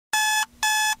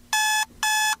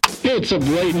It's a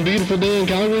bright and beautiful day in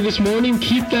Calgary this morning.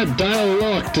 Keep that dial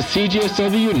locked to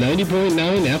CJSW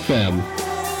 90.9 FM.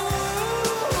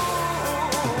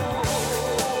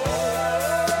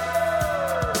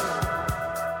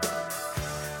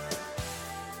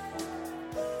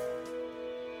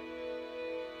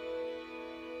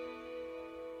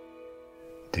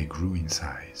 They grew in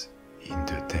size in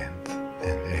the 10th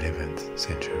and 11th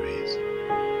centuries,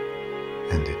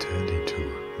 and they turned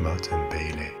into Motte and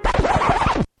Bailey.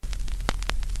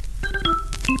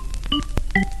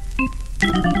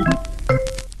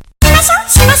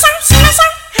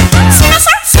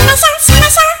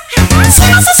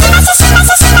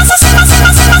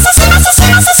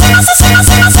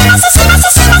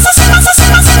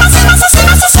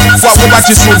 What about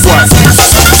this one?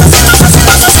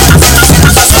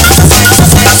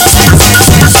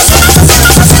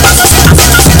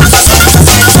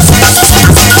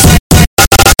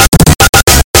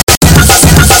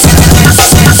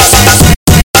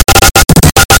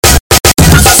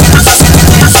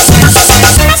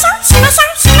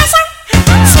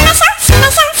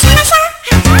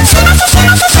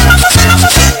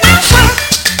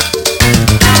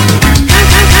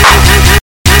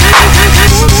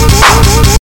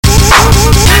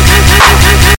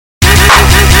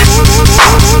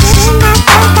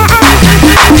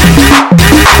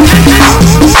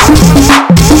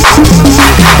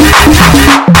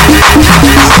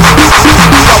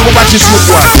 This would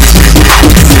work.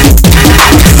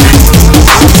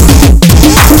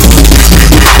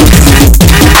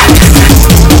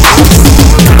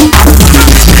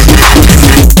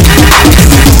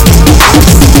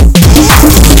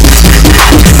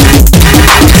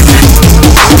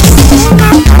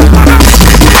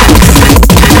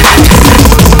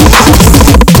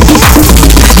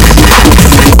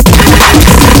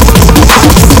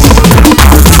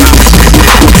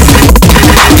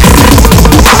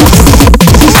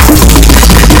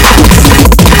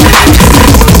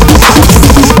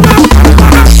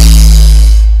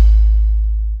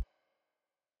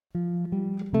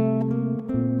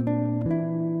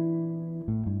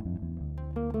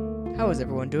 How is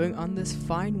everyone doing on this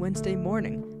fine Wednesday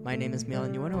morning? My name is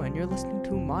Milan Yuano and you're listening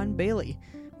to Mon Bailey,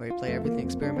 where we play everything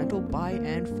experimental by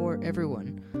and for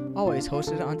everyone. Always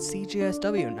hosted on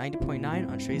CJSW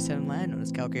 90.9 on Treaty 7 land known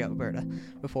as Calgary, Alberta.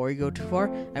 Before we go too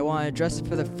far, I want to address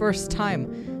for the first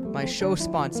time my show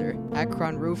sponsor,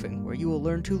 Akron Roofing, where you will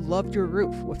learn to love your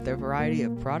roof with their variety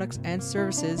of products and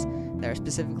services that are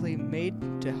specifically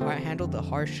made to handle the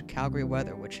harsh Calgary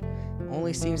weather, which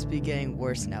only seems to be getting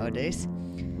worse nowadays.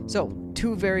 So,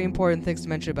 two very important things to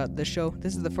mention about this show.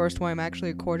 This is the first one I'm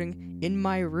actually recording in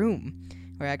my room,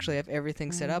 where I actually have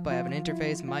everything set up. I have an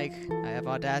interface, mic, I have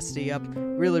Audacity up,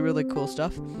 really, really cool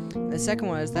stuff. And the second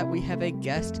one is that we have a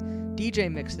guest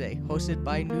DJ mix today, hosted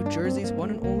by New Jersey's one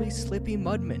and only Slippy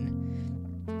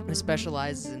Mudman, who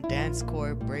specializes in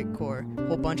dancecore, breakcore, a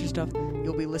whole bunch of stuff.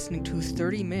 You'll be listening to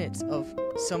 30 minutes of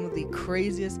some of the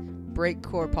craziest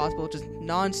breakcore possible, just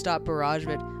non-stop barrage of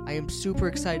it. I am super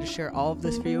excited to share all of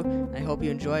this for you, and I hope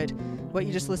you enjoy it. What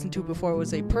you just listened to before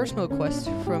was a personal request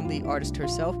from the artist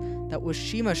herself. That was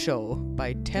Shima Show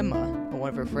by Temma, one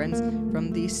of her friends,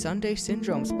 from the Sunday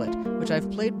Syndrome split, which I've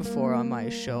played before on my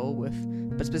show,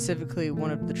 but specifically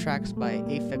one of the tracks by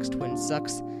Aphex Twin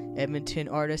Sucks, Edmonton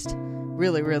artist.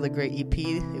 Really, really great EP.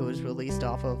 It was released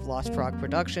off of Lost Frog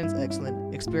Productions,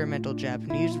 excellent experimental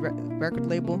Japanese record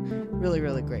label. Really,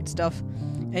 really great stuff.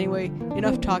 Anyway,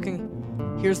 enough talking.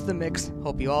 Here's the mix.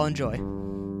 Hope you all enjoy.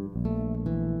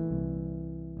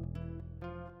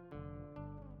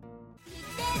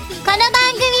 この番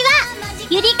組は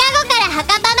ゆりかごから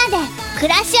墓場まで暮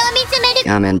らしを見つめると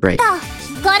ご覧の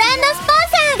スポン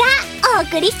サーがお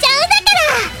送りしちゃうんだか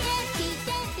ら。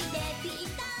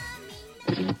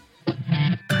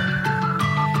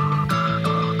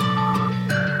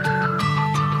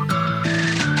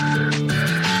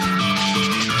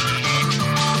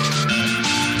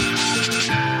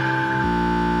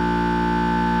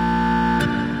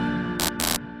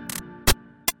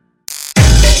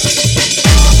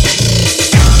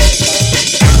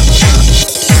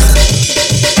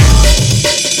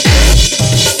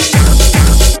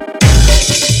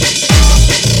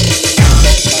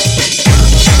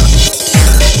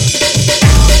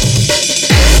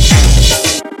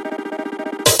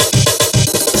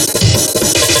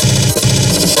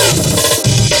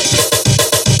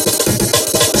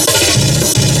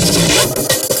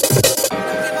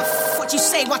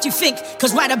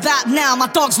Cause right about now, my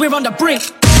dogs, we're on the brink.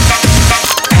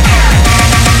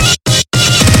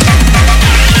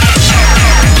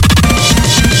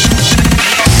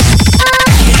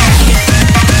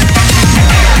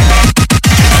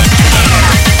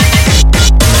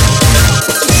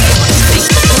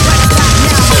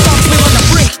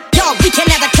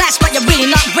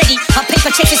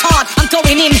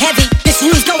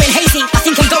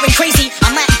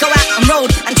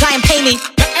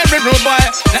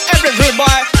 now every rude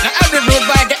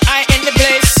boy, get eye in the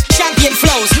place. Champion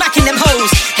flows, smacking them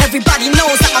hoes. Everybody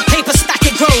knows that my paper stack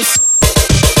it grows.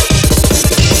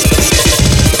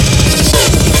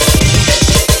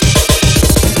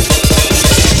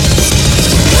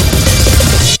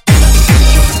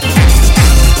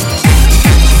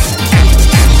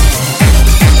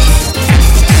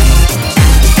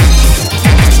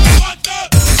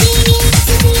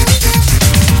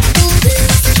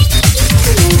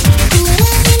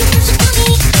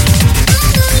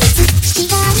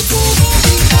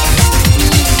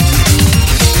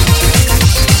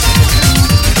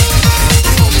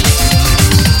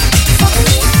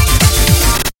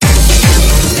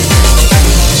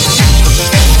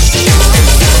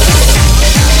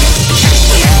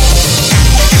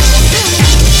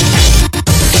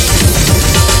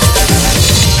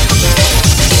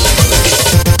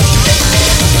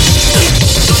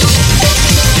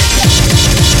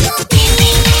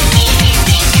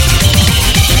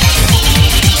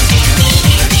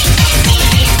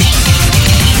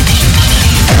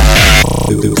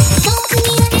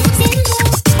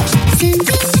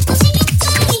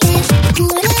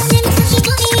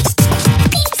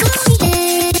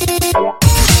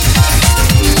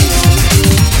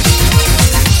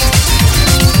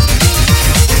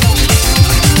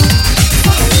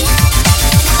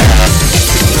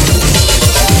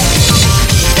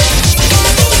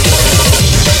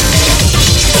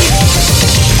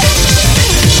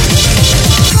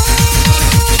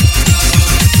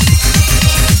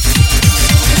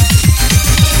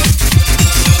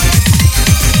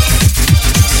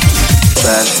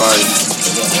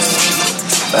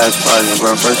 Fast party,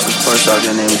 bro. First off,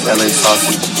 your name is LA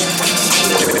Sausage.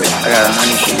 I got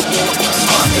 100 shit.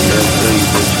 Girl, feel you,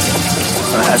 bitch.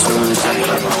 I asked her when it's time to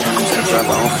drop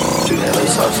my own phone. To LA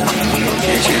Sausage.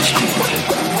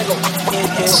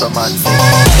 Yeah, so much.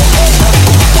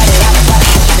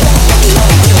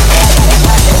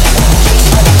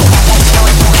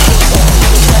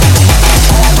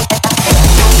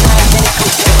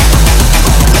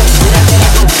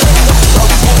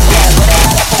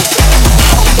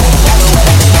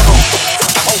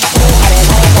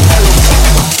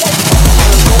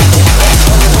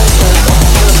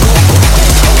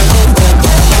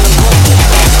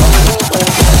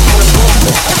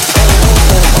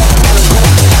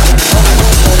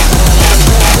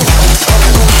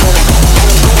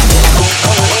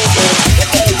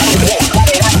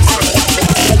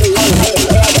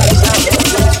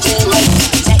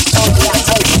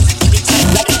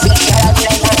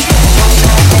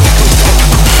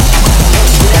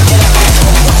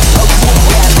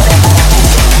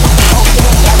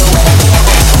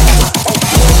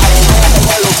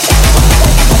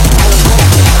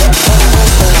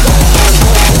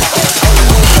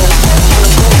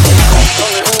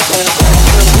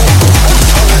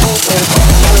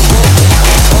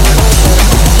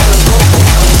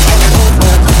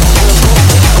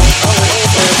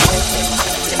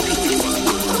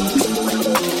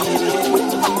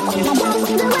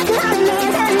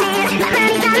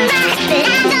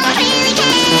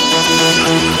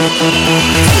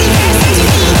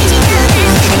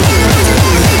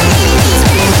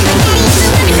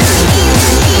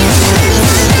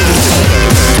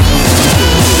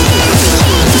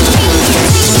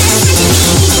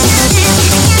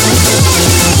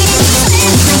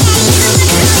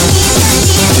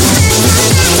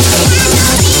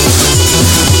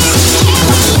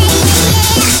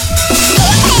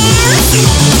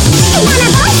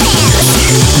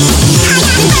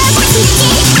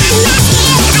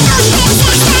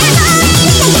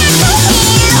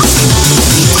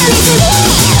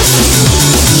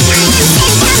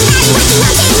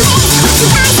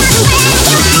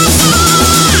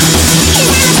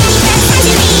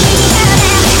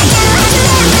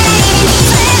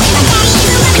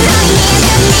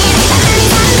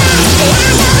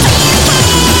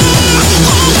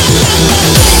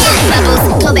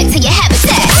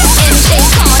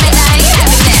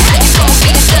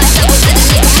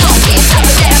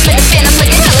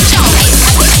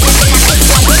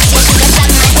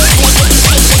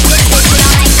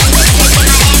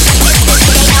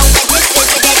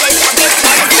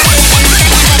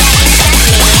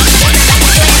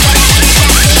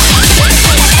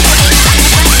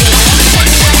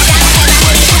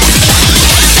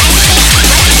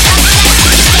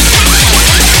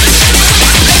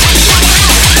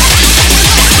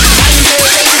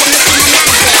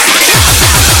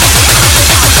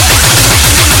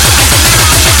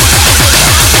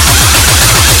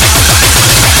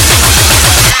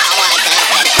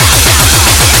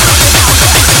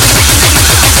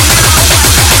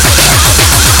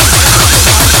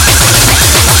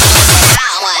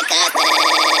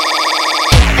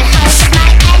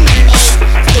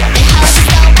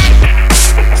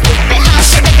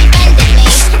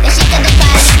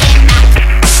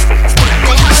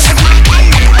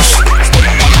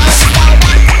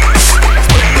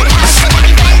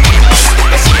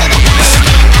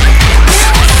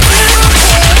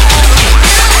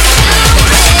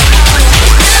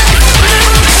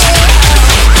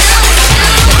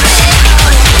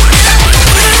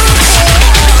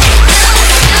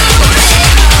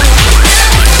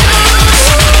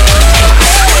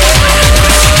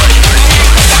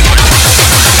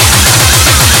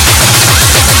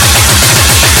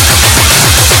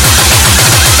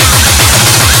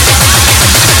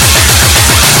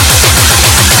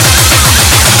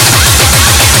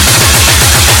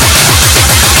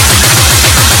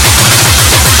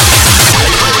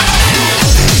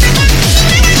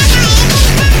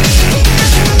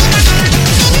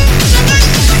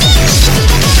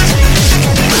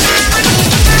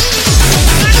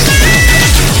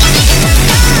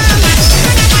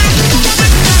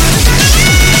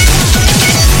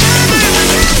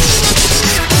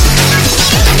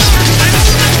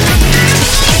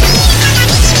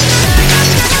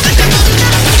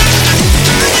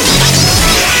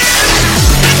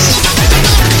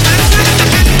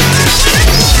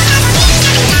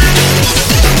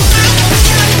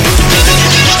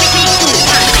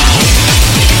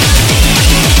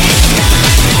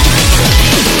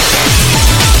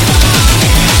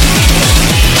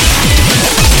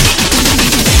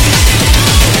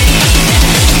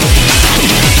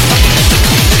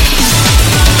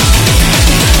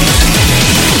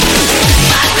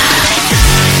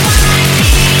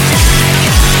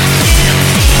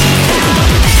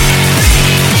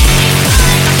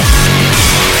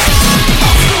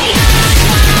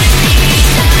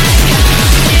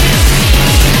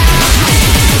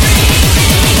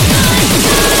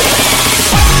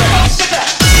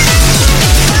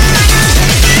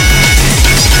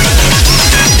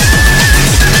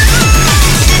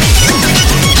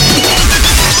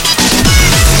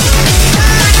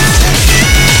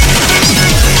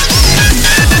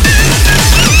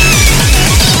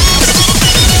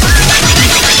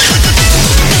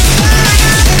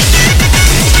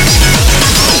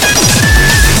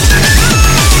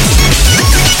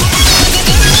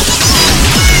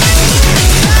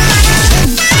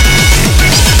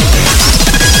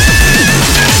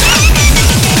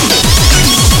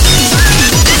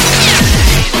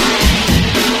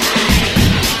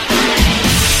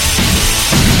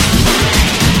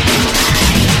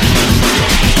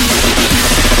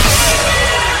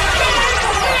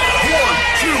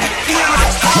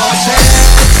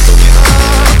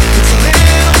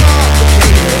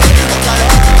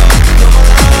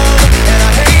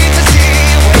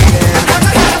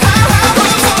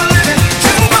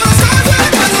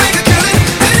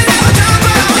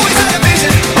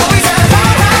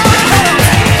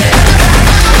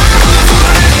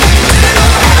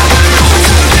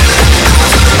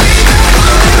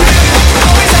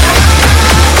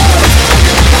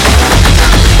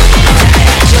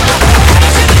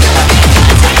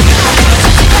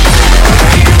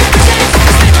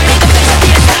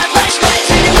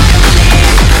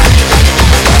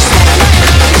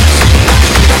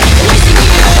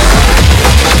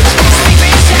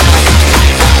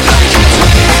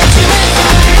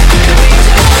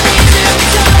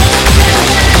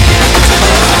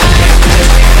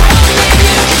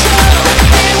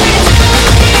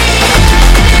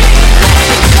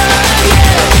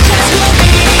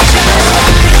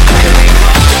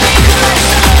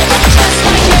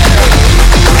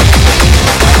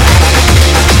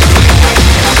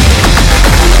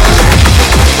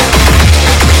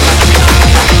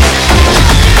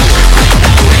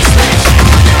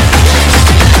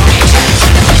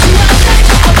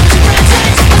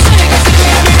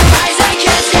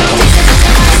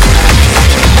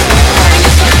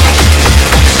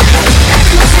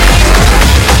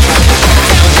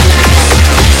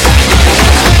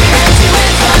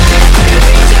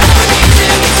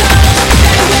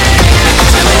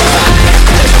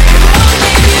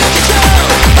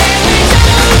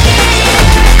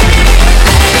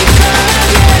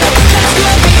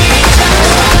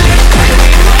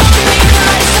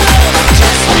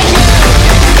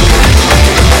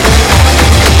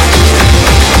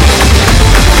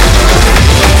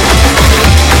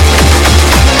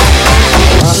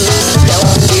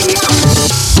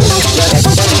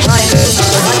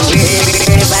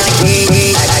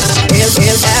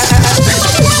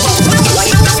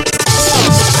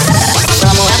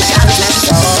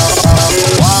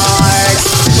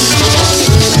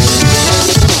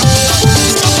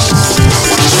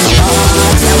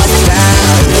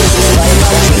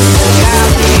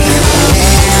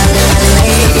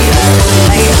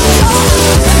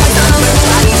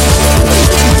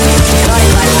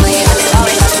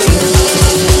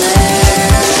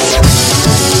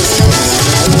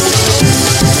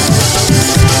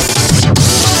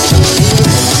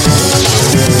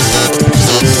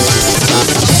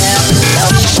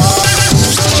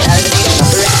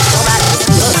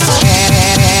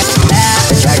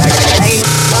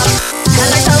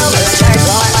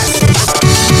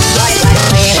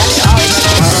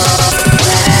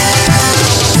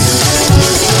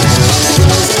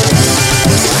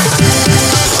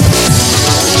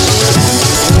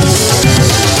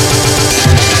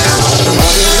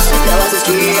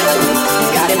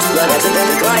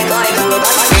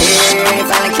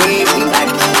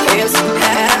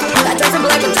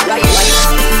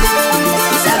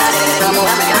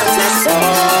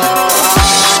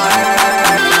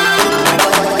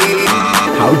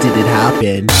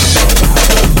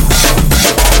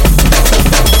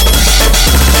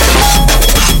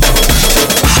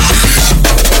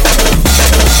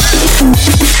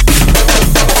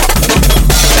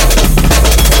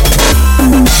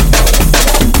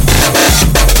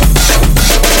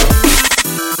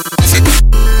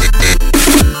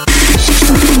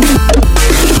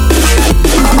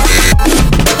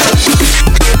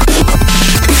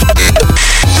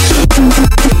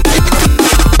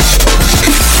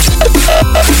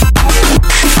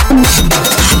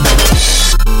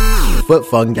 foot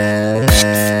fungus.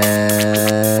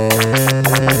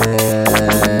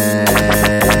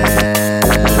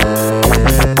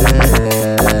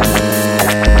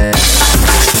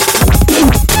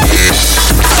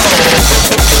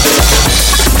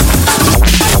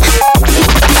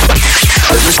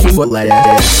 13-foot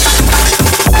lettuce.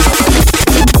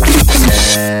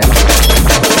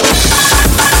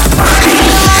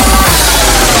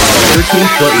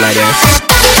 13-foot lettuce.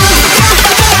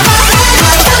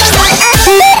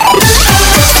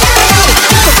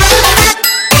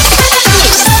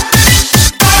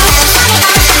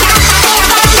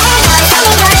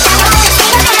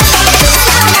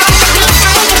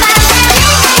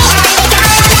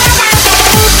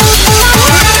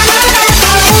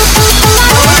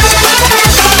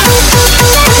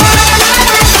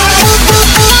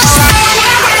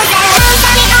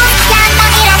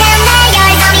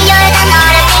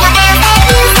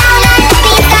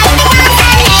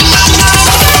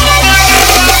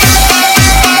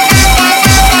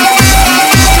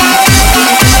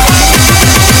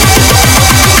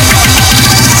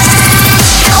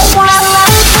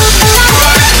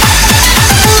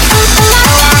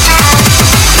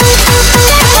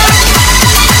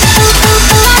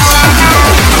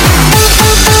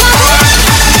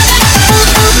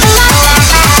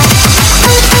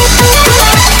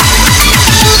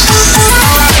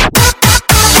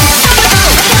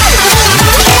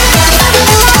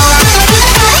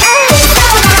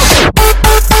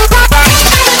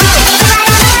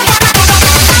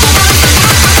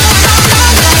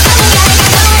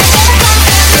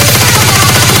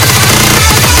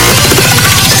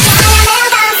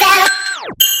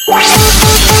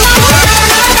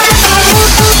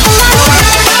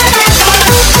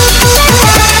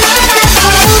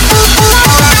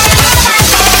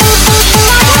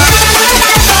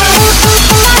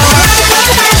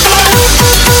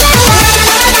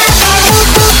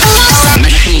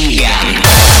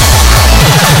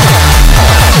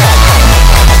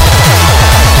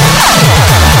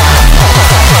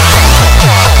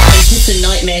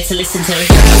 To listen to.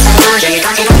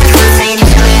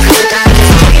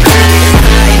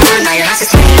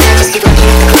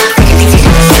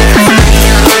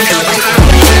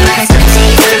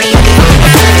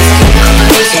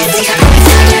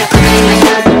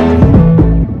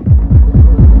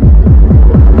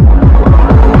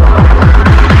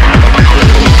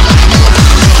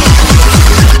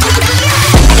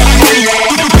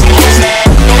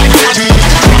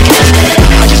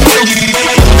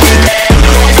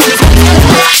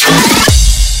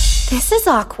 This is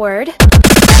awkward.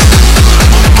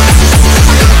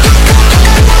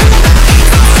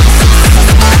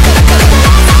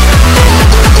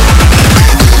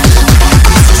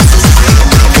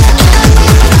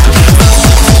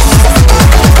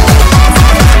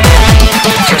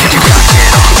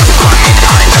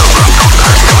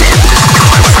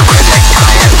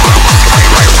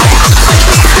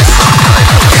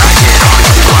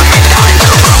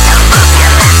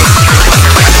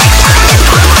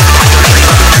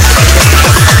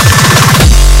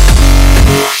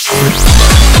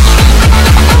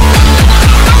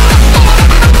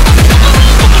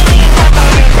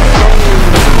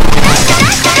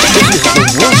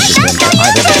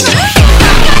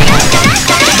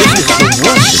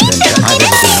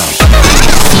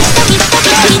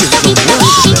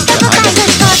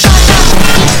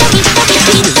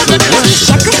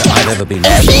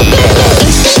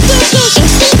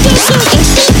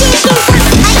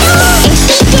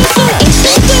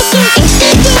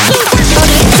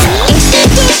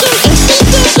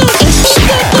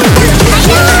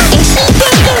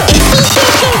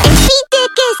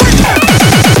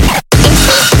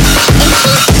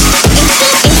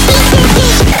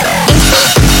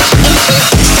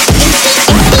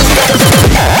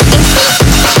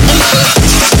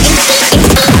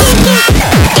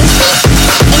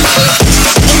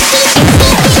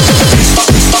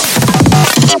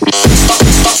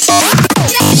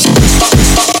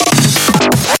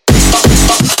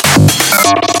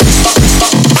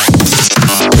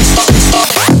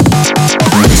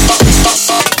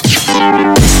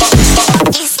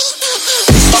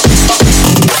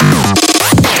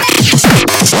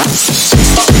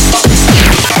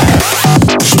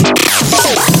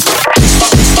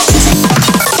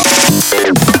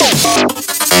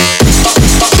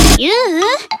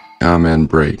 Comment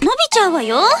break. 伸びちゃうわ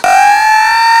よ。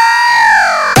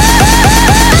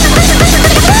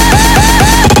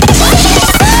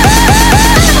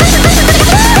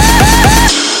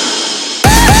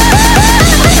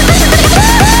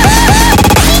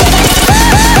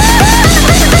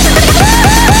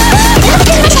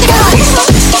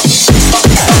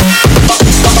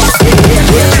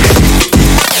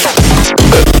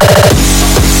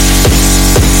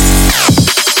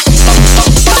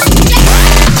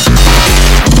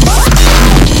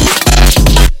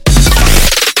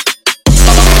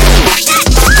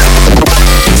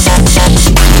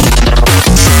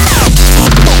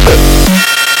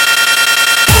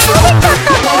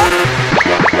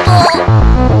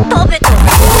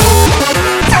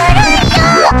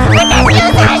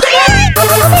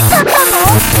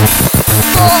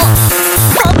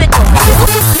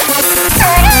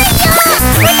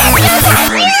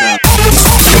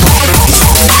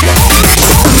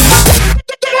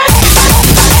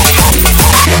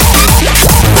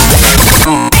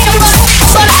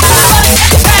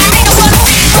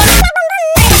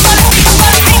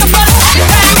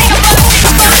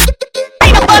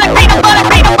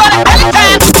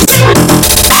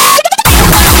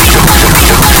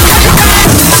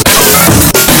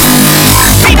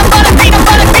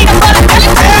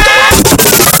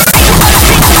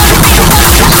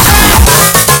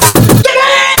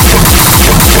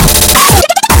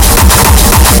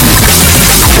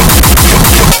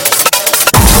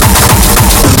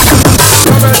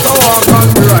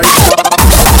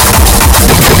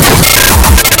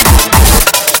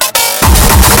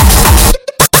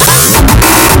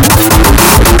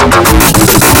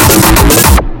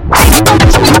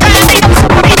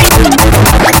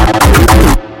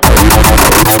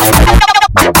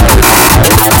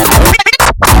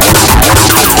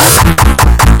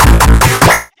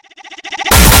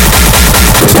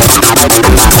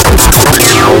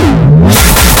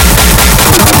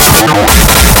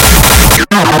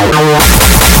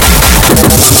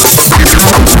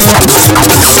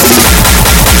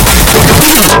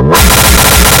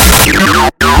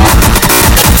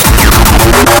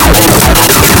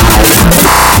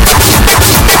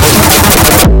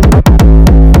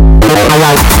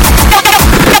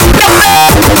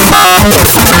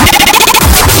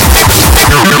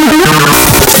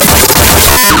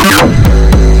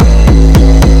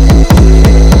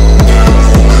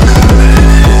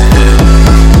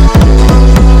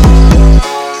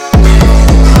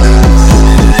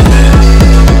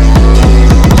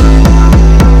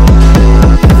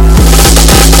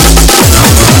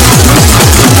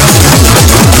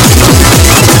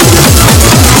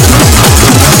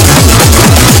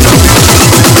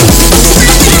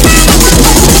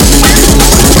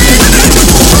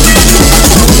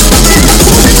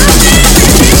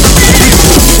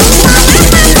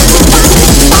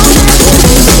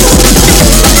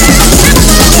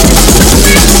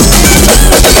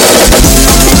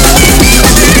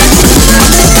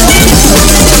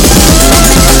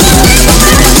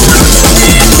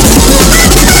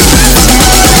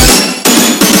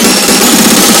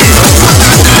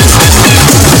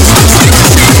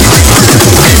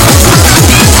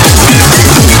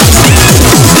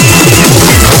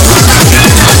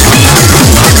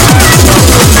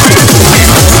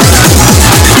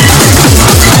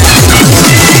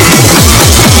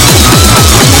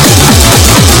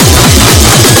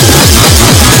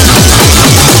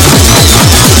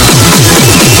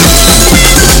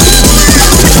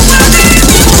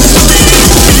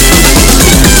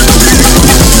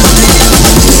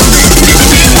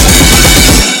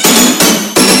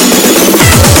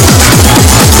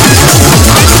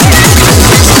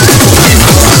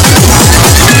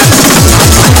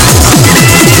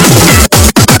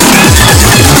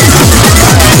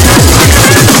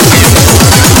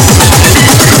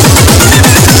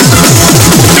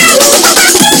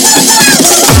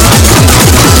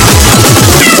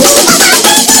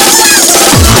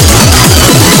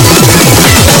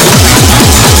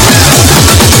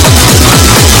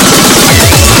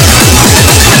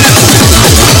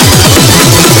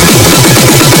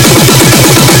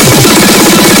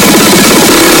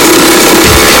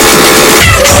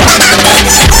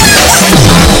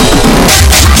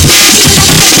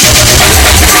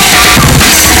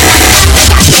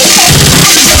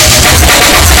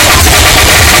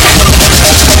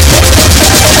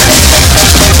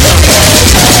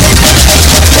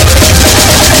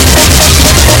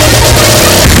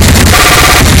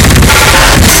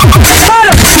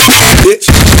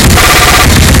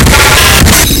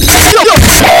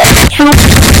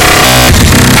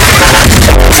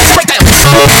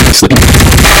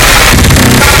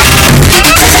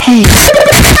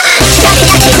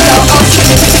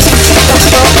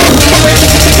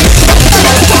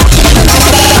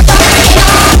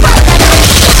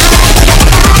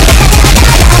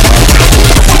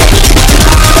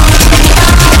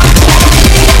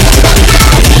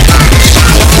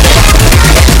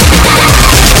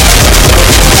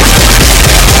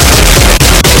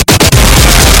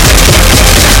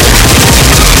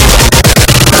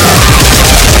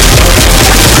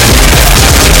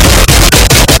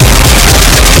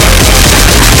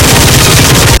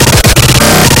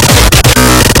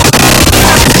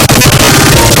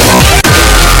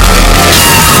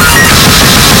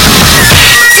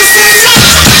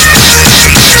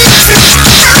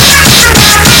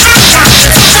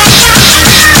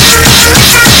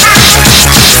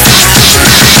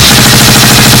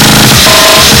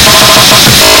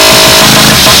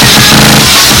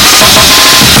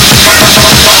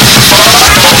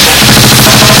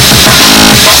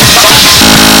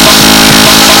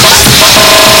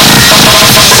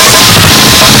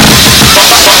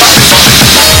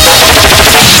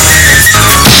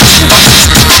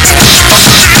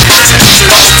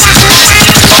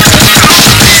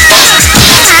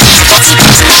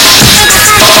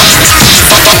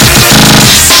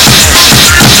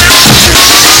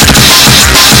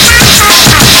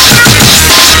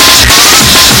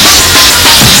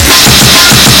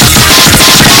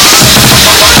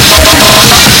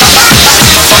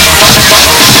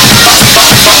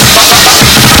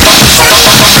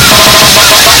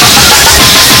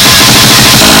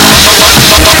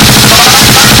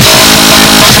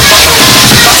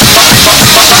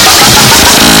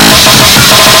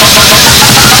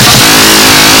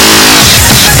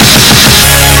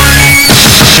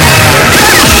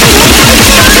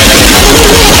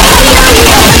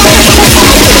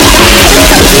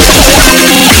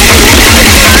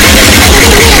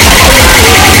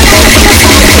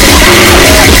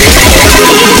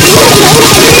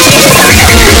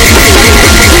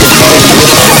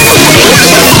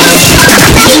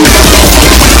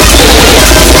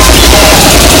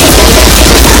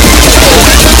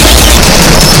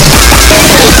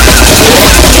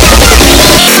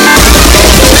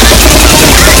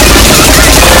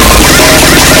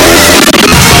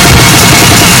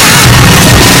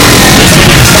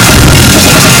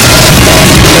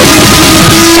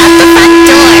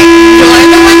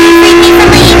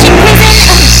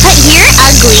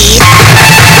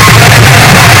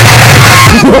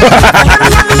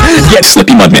Get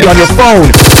Slippy Mudman on your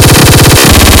phone.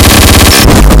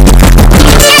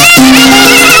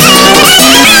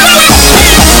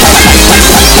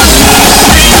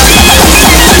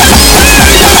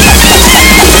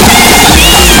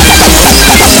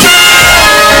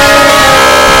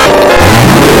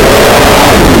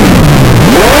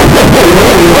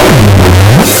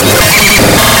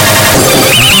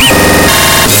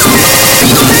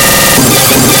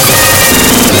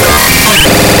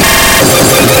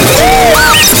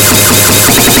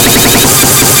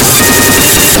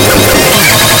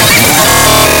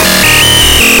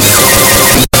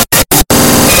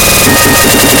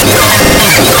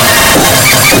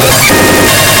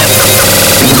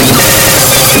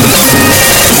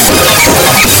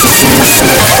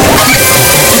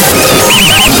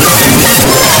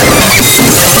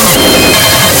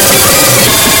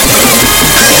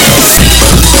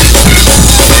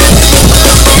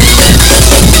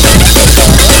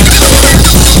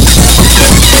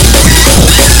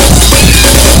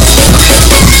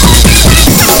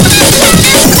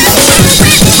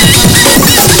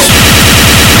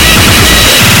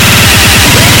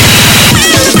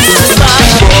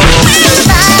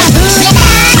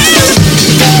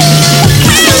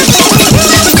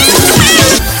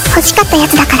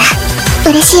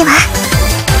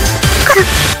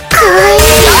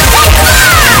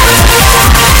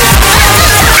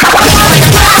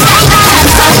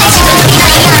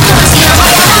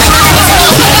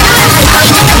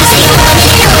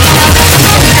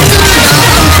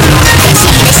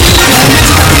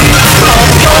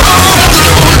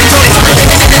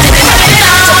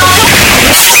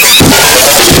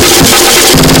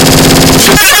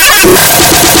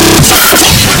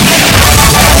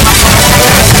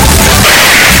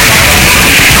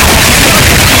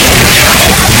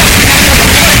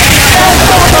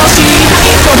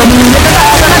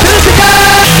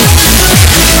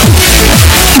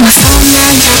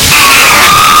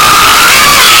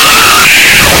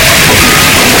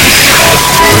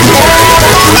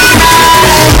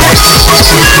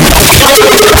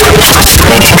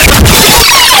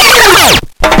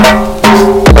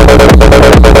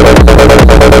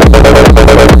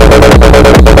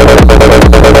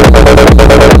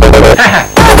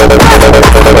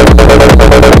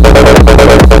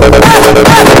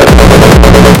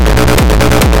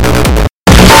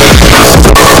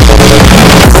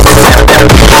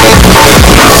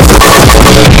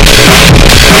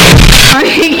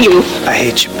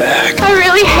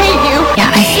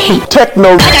 Techno.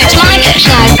 I don't like it.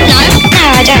 No,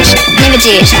 I don't. Never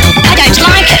did. I don't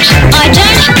like it. I don't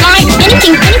like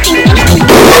anything.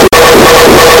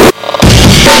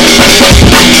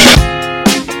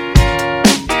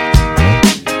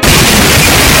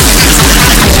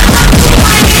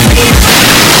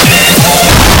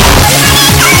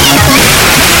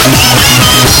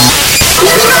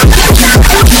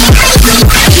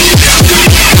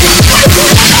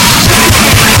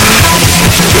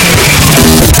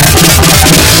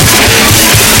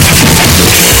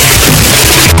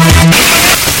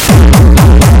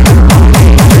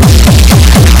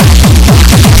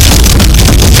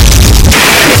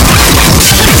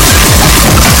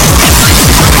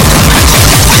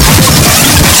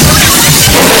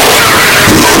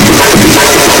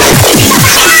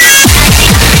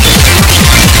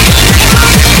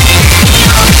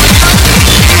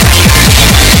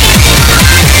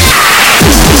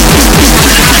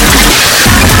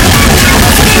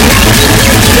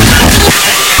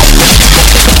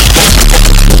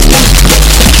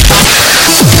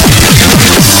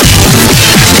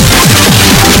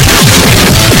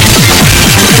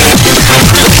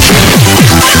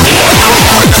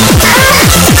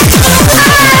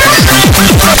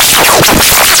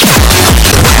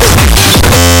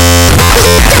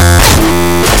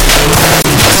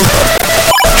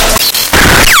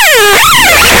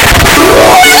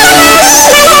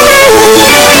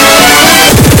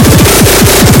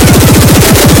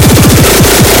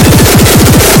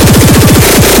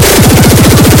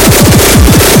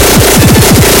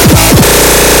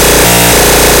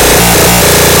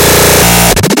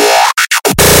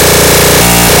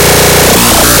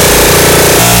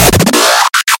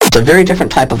 It's a very different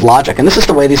type of logic, and this is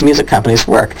the way these music companies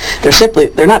work.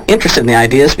 They're not interested in the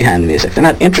ideas behind the music. They're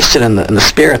not interested in the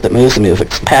spirit that moves the music,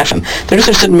 the passion. They're just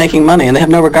interested in making money, and they have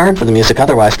no regard for the music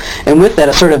otherwise. And with that,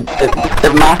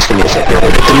 it mocks the music. It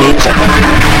demeans it.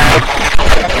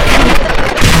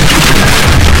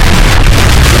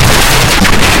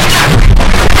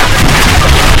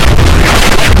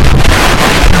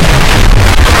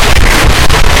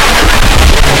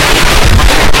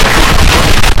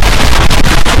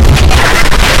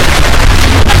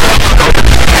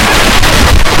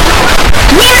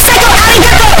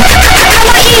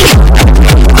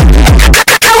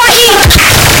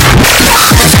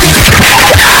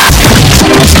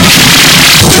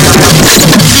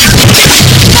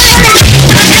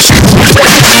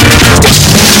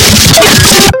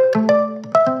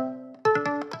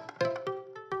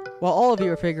 While all of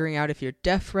you are figuring out if you're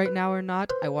deaf right now or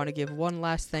not, I want to give one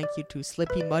last thank you to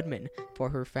Slippy Mudman for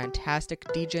her fantastic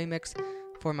DJ mix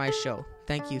for my show.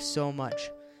 Thank you so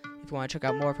much. If you want to check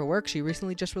out more of her work, she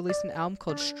recently just released an album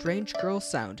called Strange Girl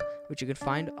Sound, which you can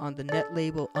find on the net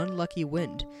label Unlucky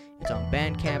Wind. It's on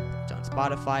Bandcamp, it's on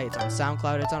Spotify, it's on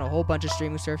SoundCloud, it's on a whole bunch of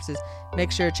streaming services.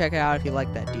 Make sure to check it out if you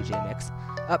like that DJ mix.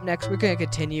 Up next, we're going to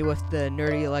continue with the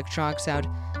nerdy electronic sound.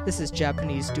 This is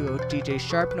Japanese duo DJ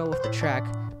Sharpno with the track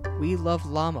We Love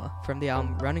Llama from the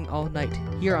album Running All Night,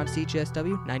 here on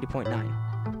CGSW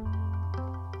 90.9.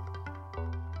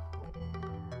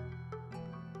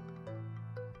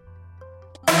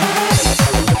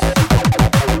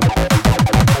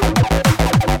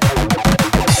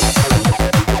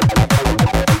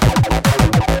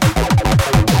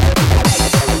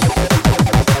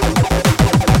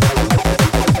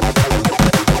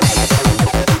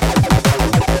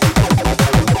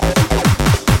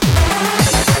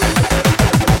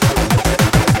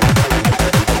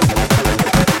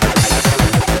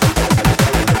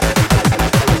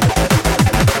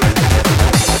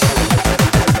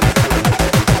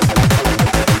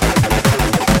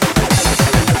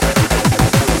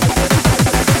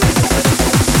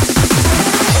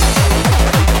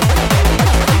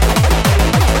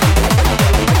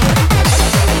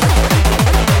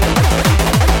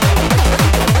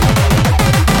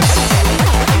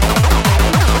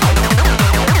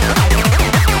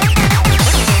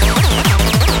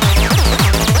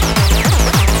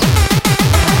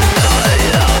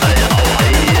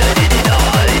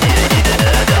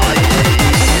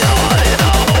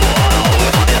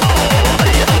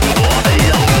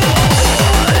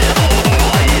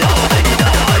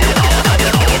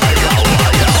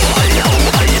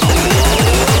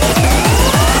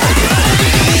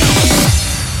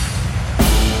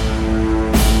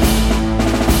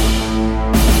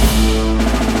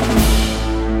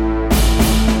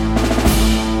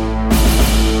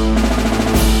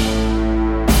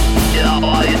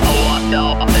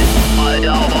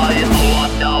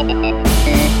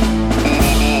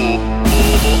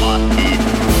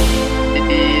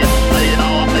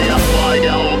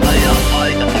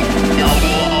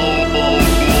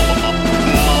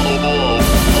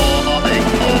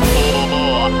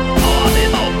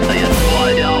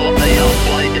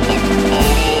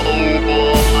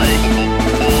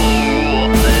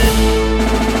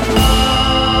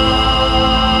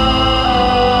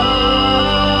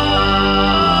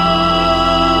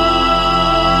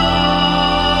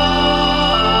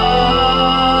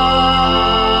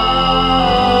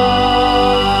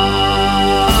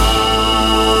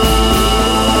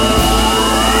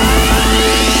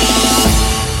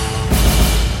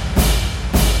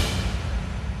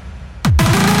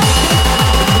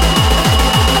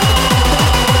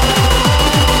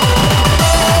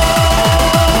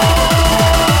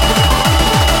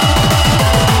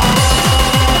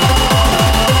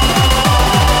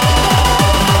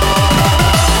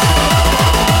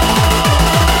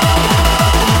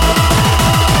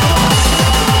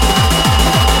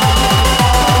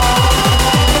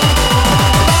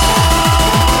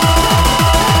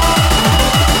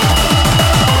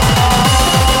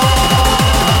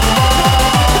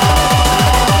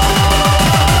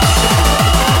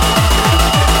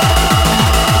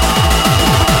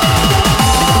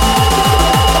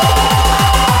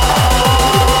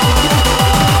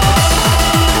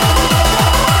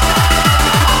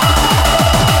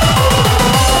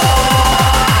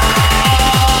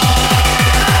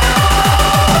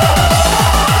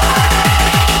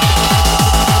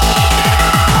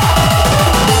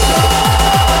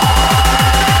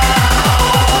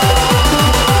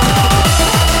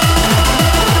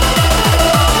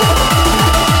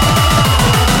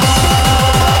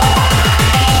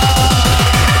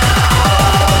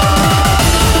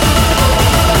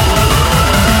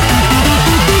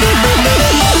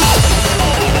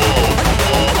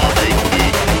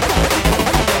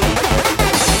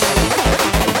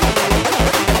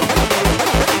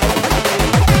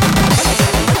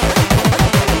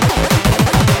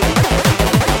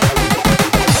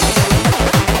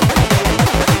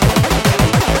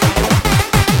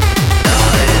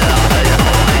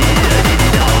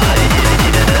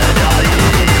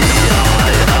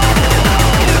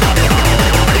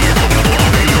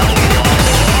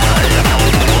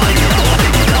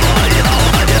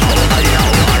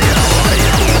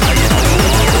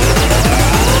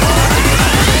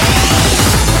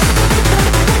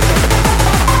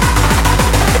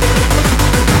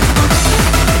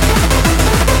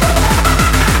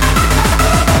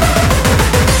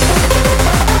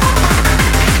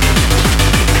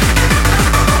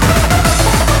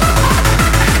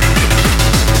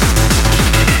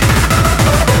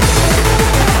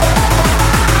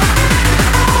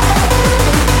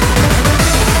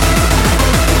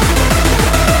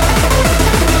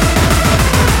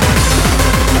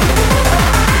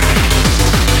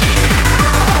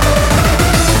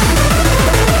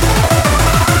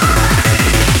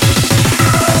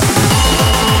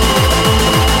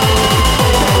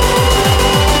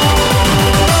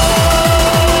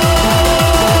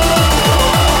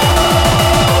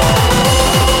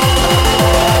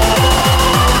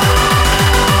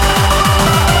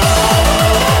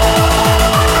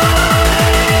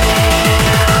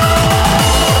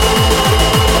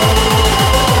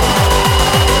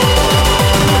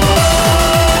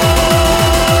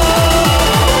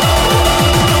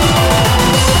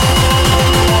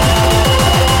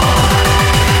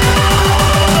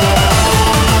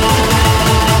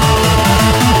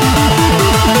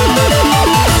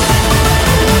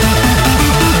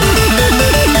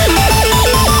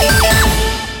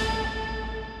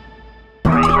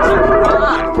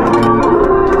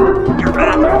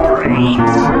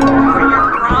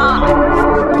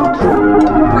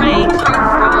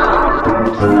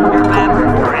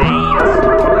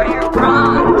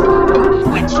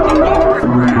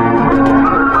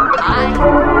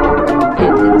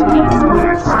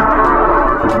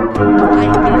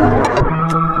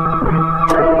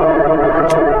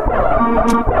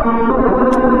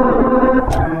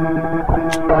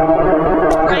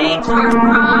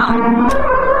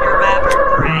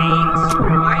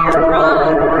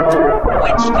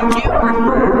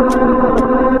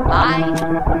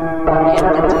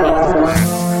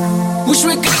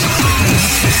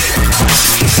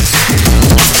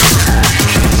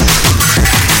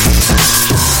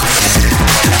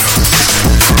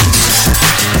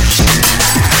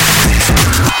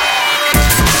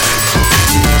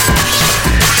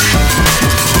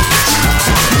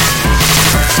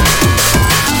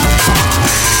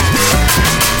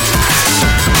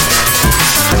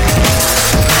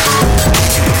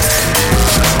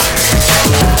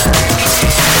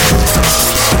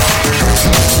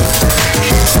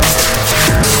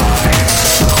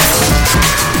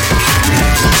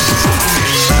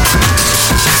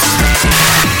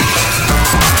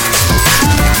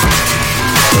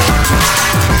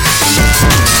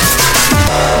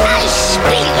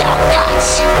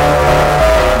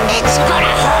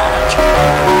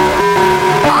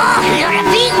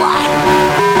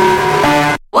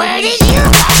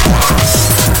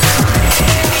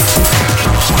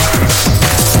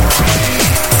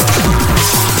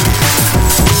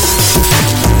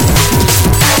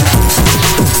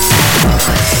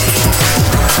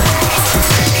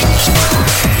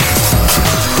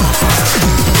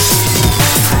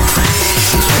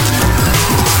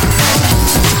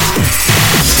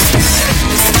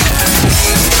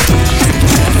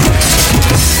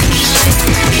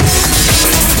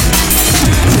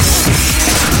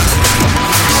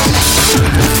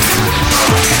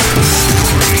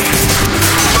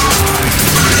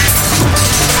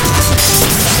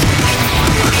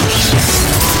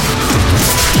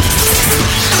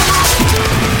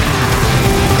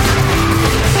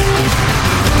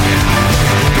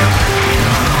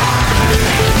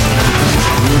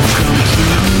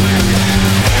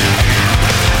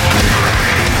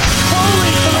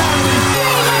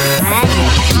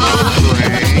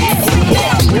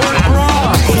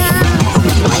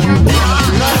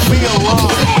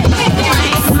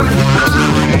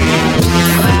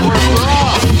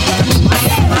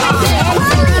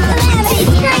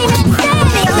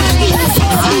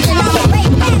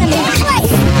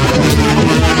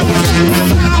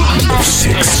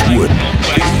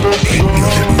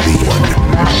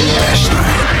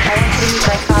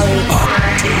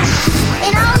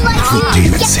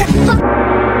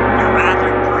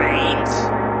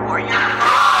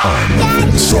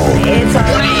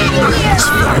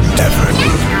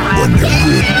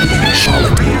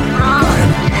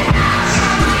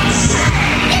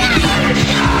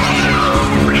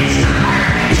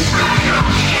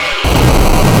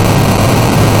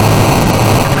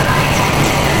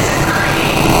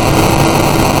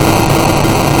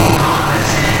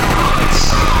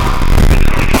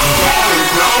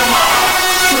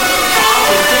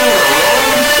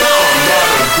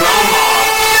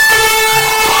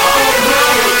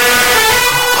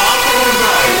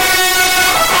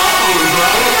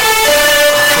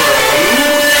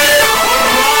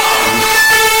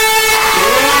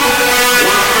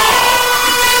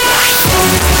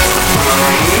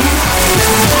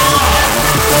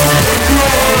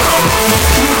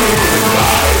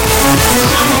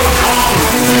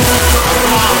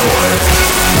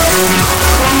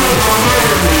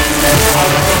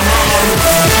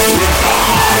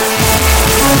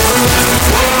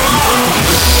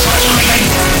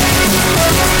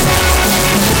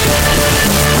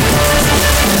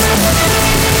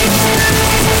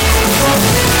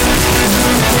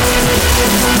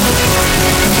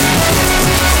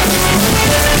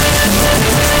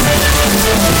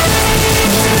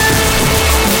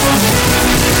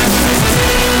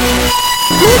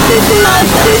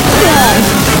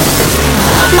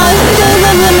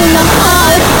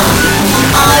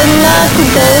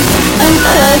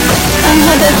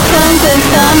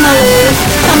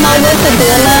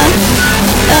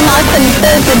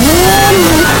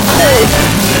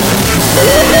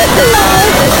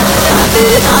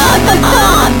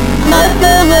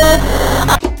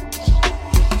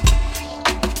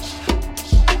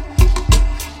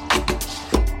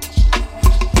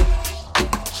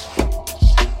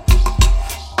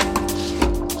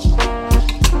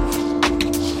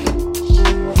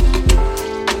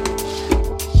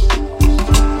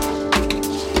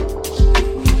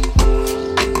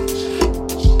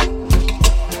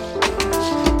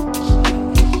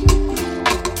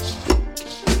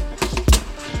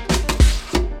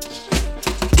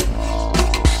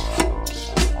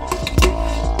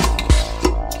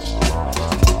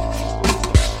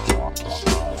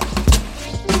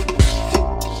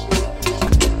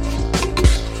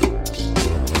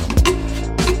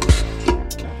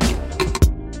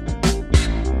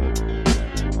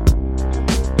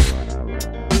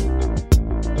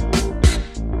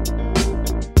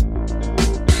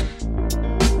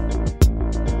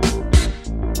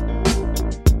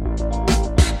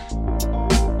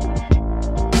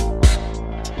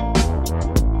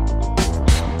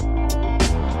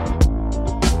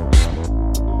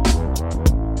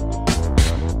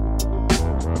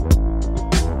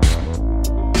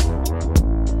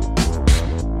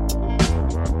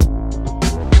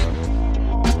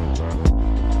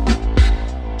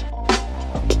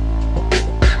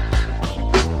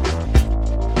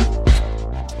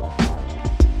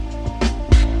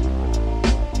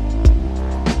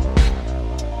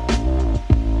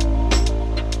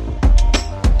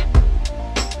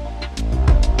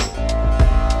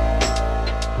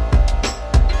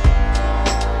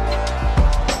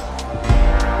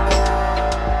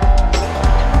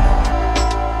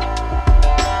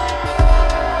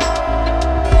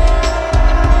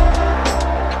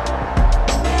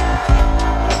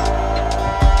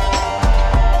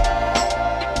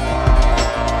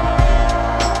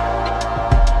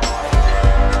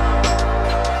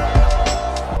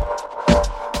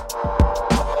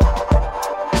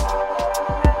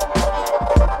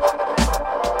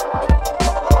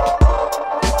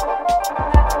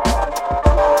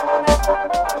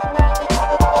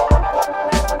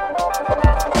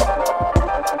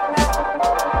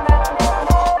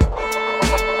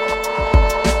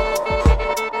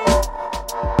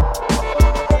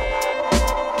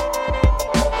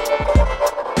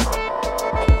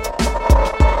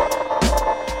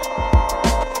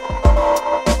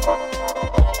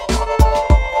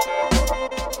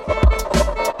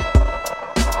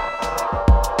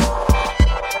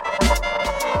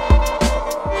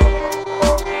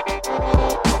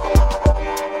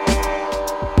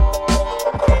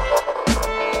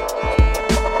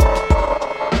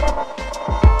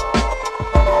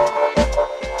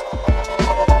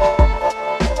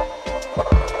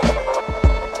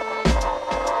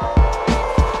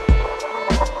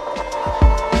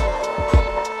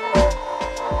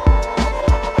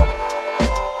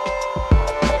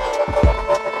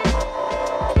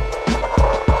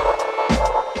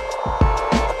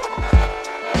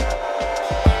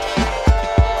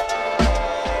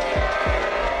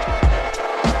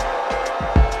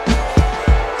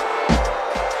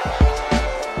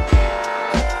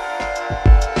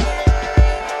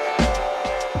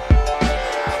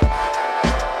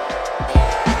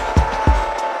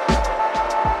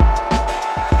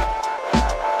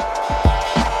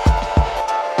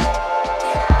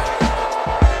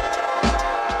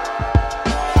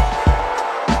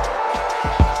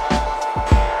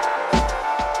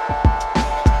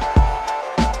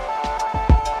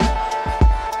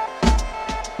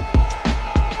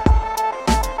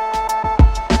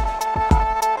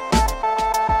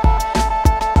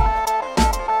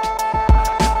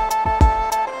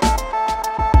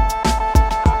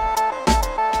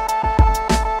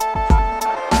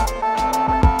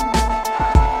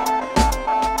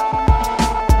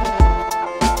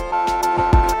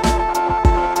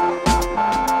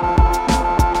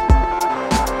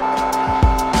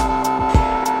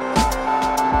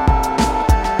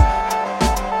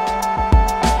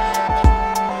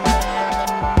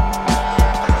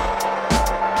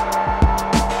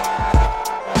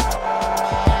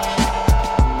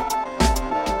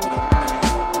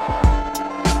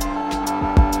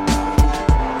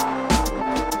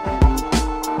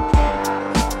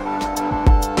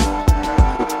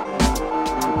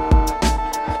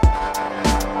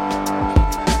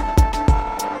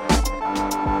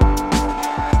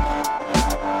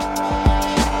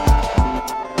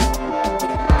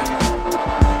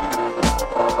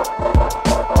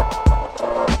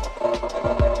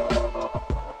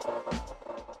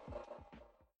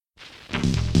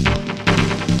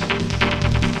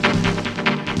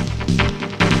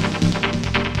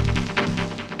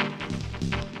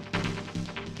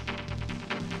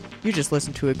 You just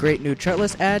listened to a great new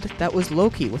chartlist ad. That was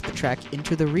Loki with the track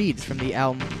Into the Reeds from the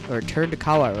album Return to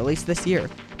Kawa, released this year.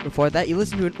 Before that, you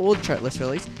listened to an old chartlist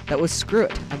release. That was Screw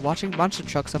It, I'm Watching Monster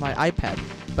Trucks on My iPad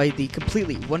by the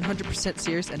completely 100%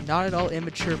 serious and not at all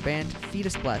immature band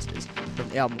Fetus Blasters from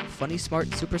the album Funny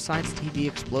Smart Super Science TV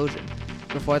Explosion.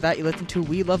 Before that, you listened to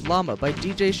We Love Llama by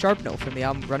DJ Sharpno from the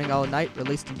album Running All Night,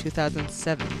 released in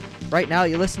 2007. Right now,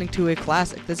 you're listening to a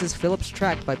classic. This is Philip's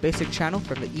Track by Basic Channel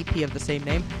from the EP of the same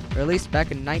name, released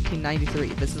back in 1993.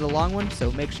 This is a long one, so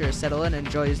make sure to settle in and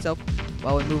enjoy yourself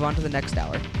while we move on to the next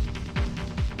hour.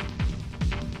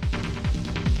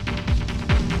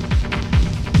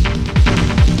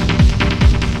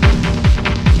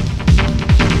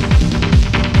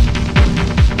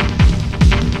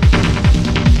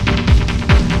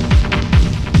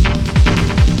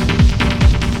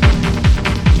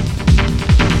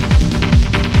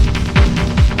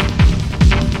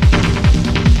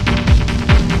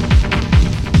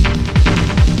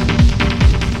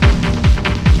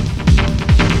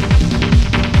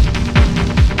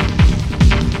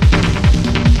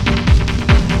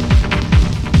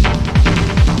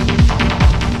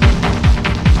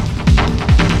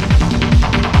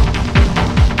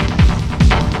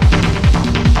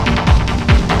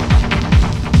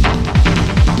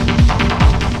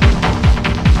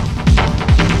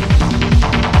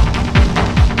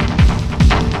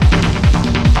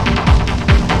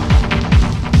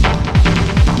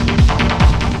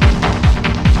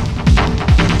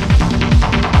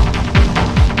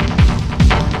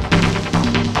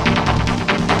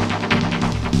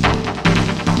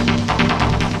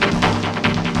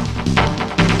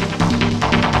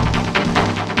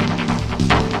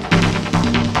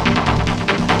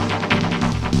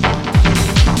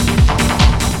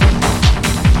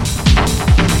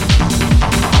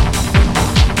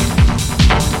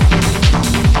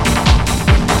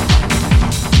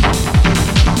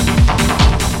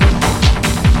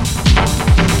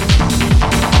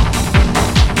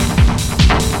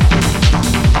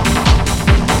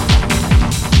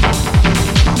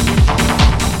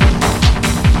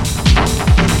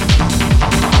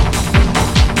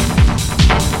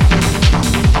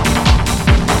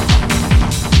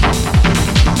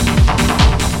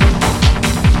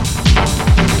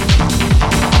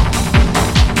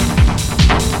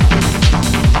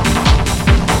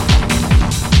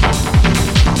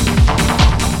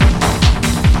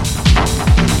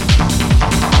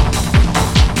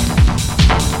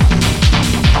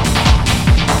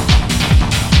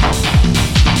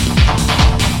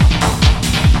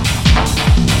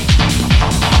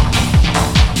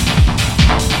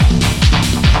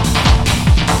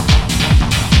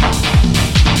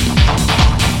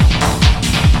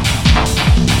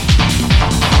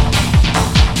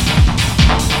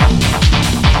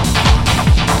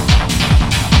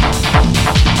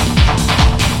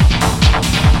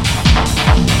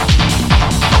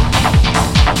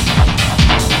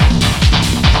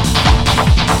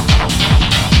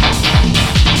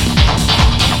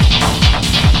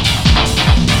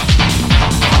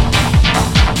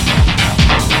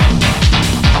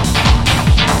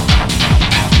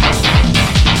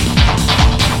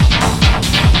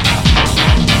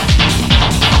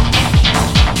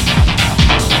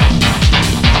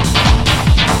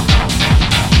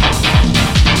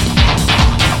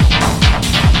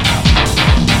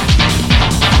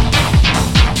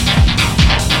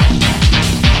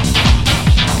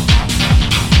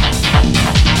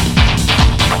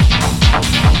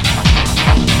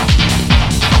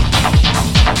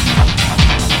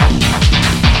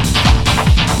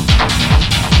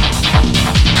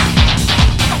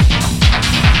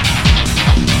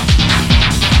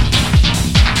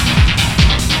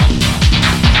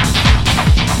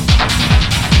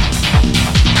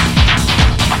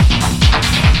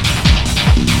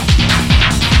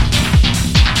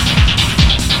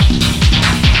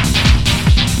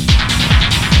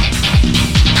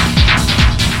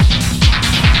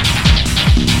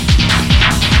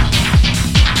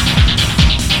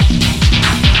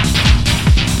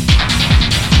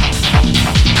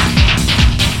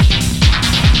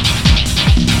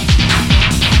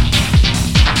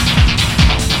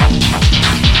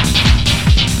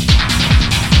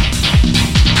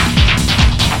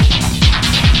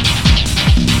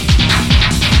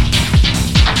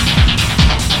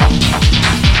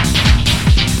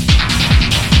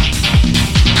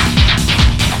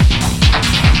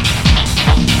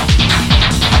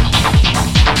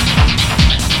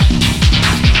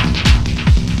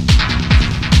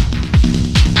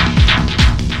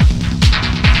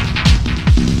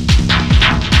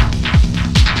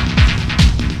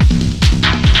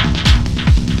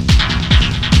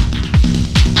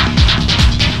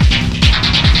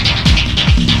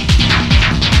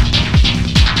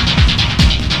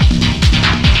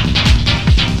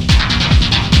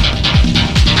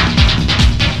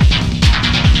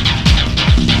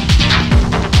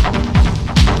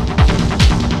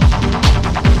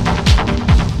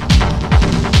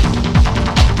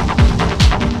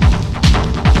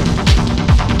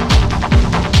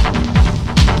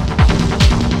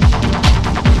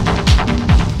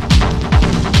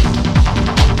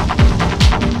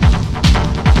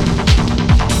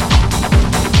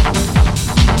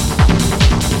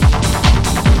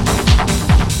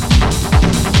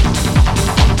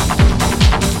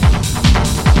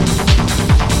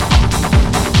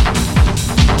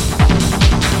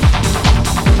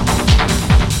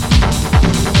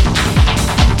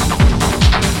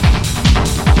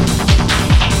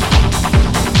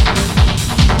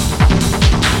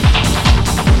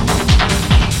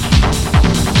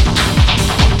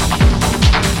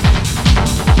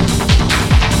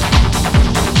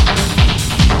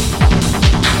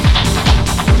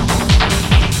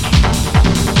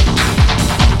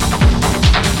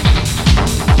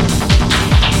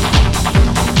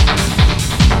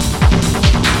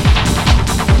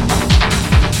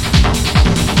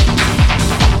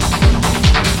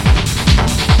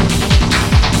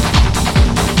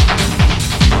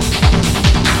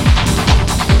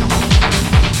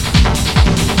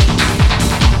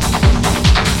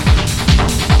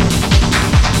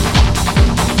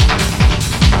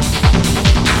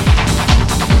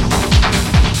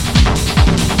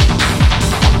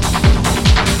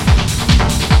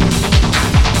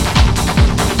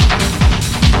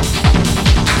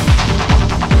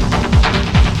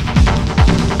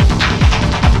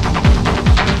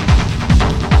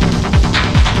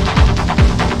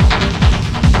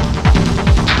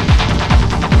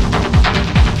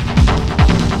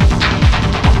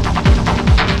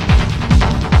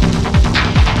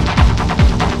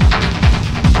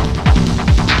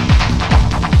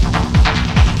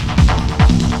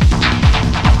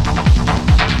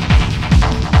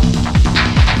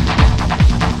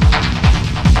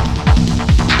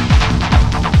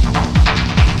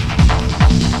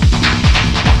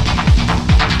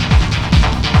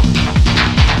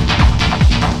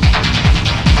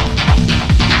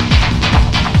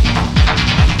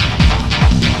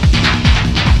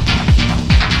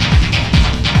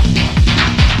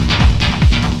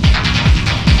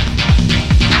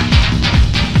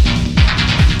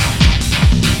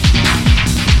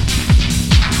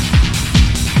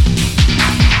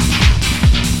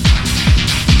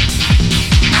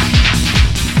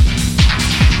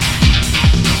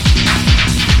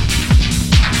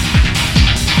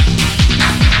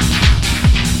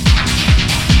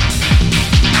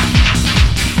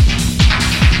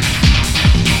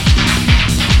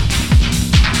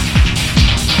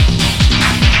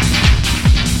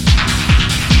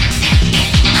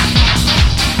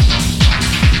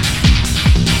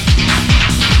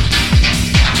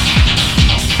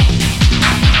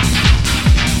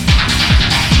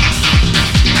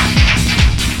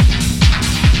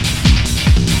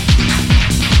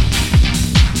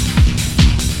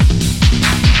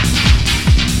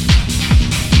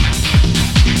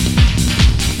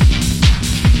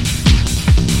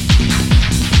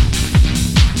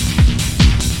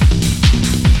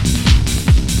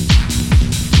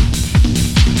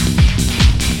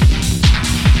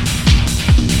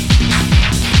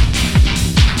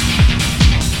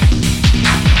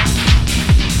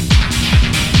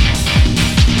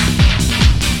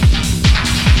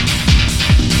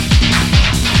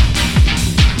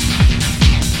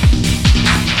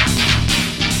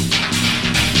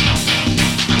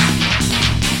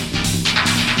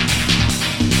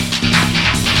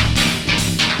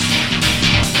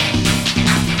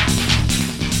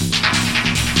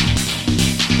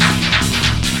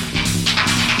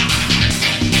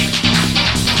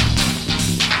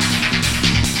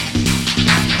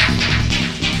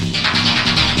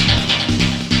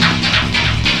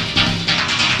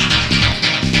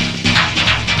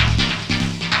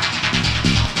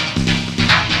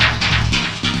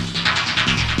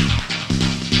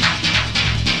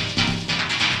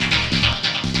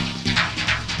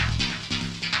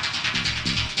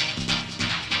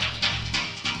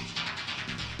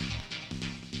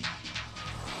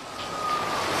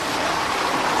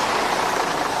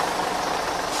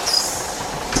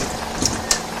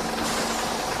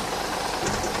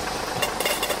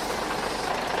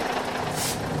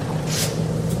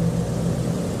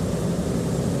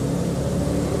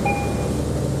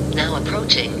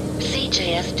 approaching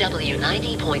CJSW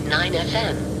 90.9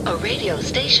 FM, a radio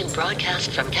station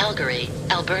broadcast from Calgary,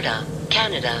 Alberta,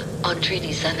 Canada, on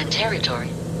Treaty 7 territory.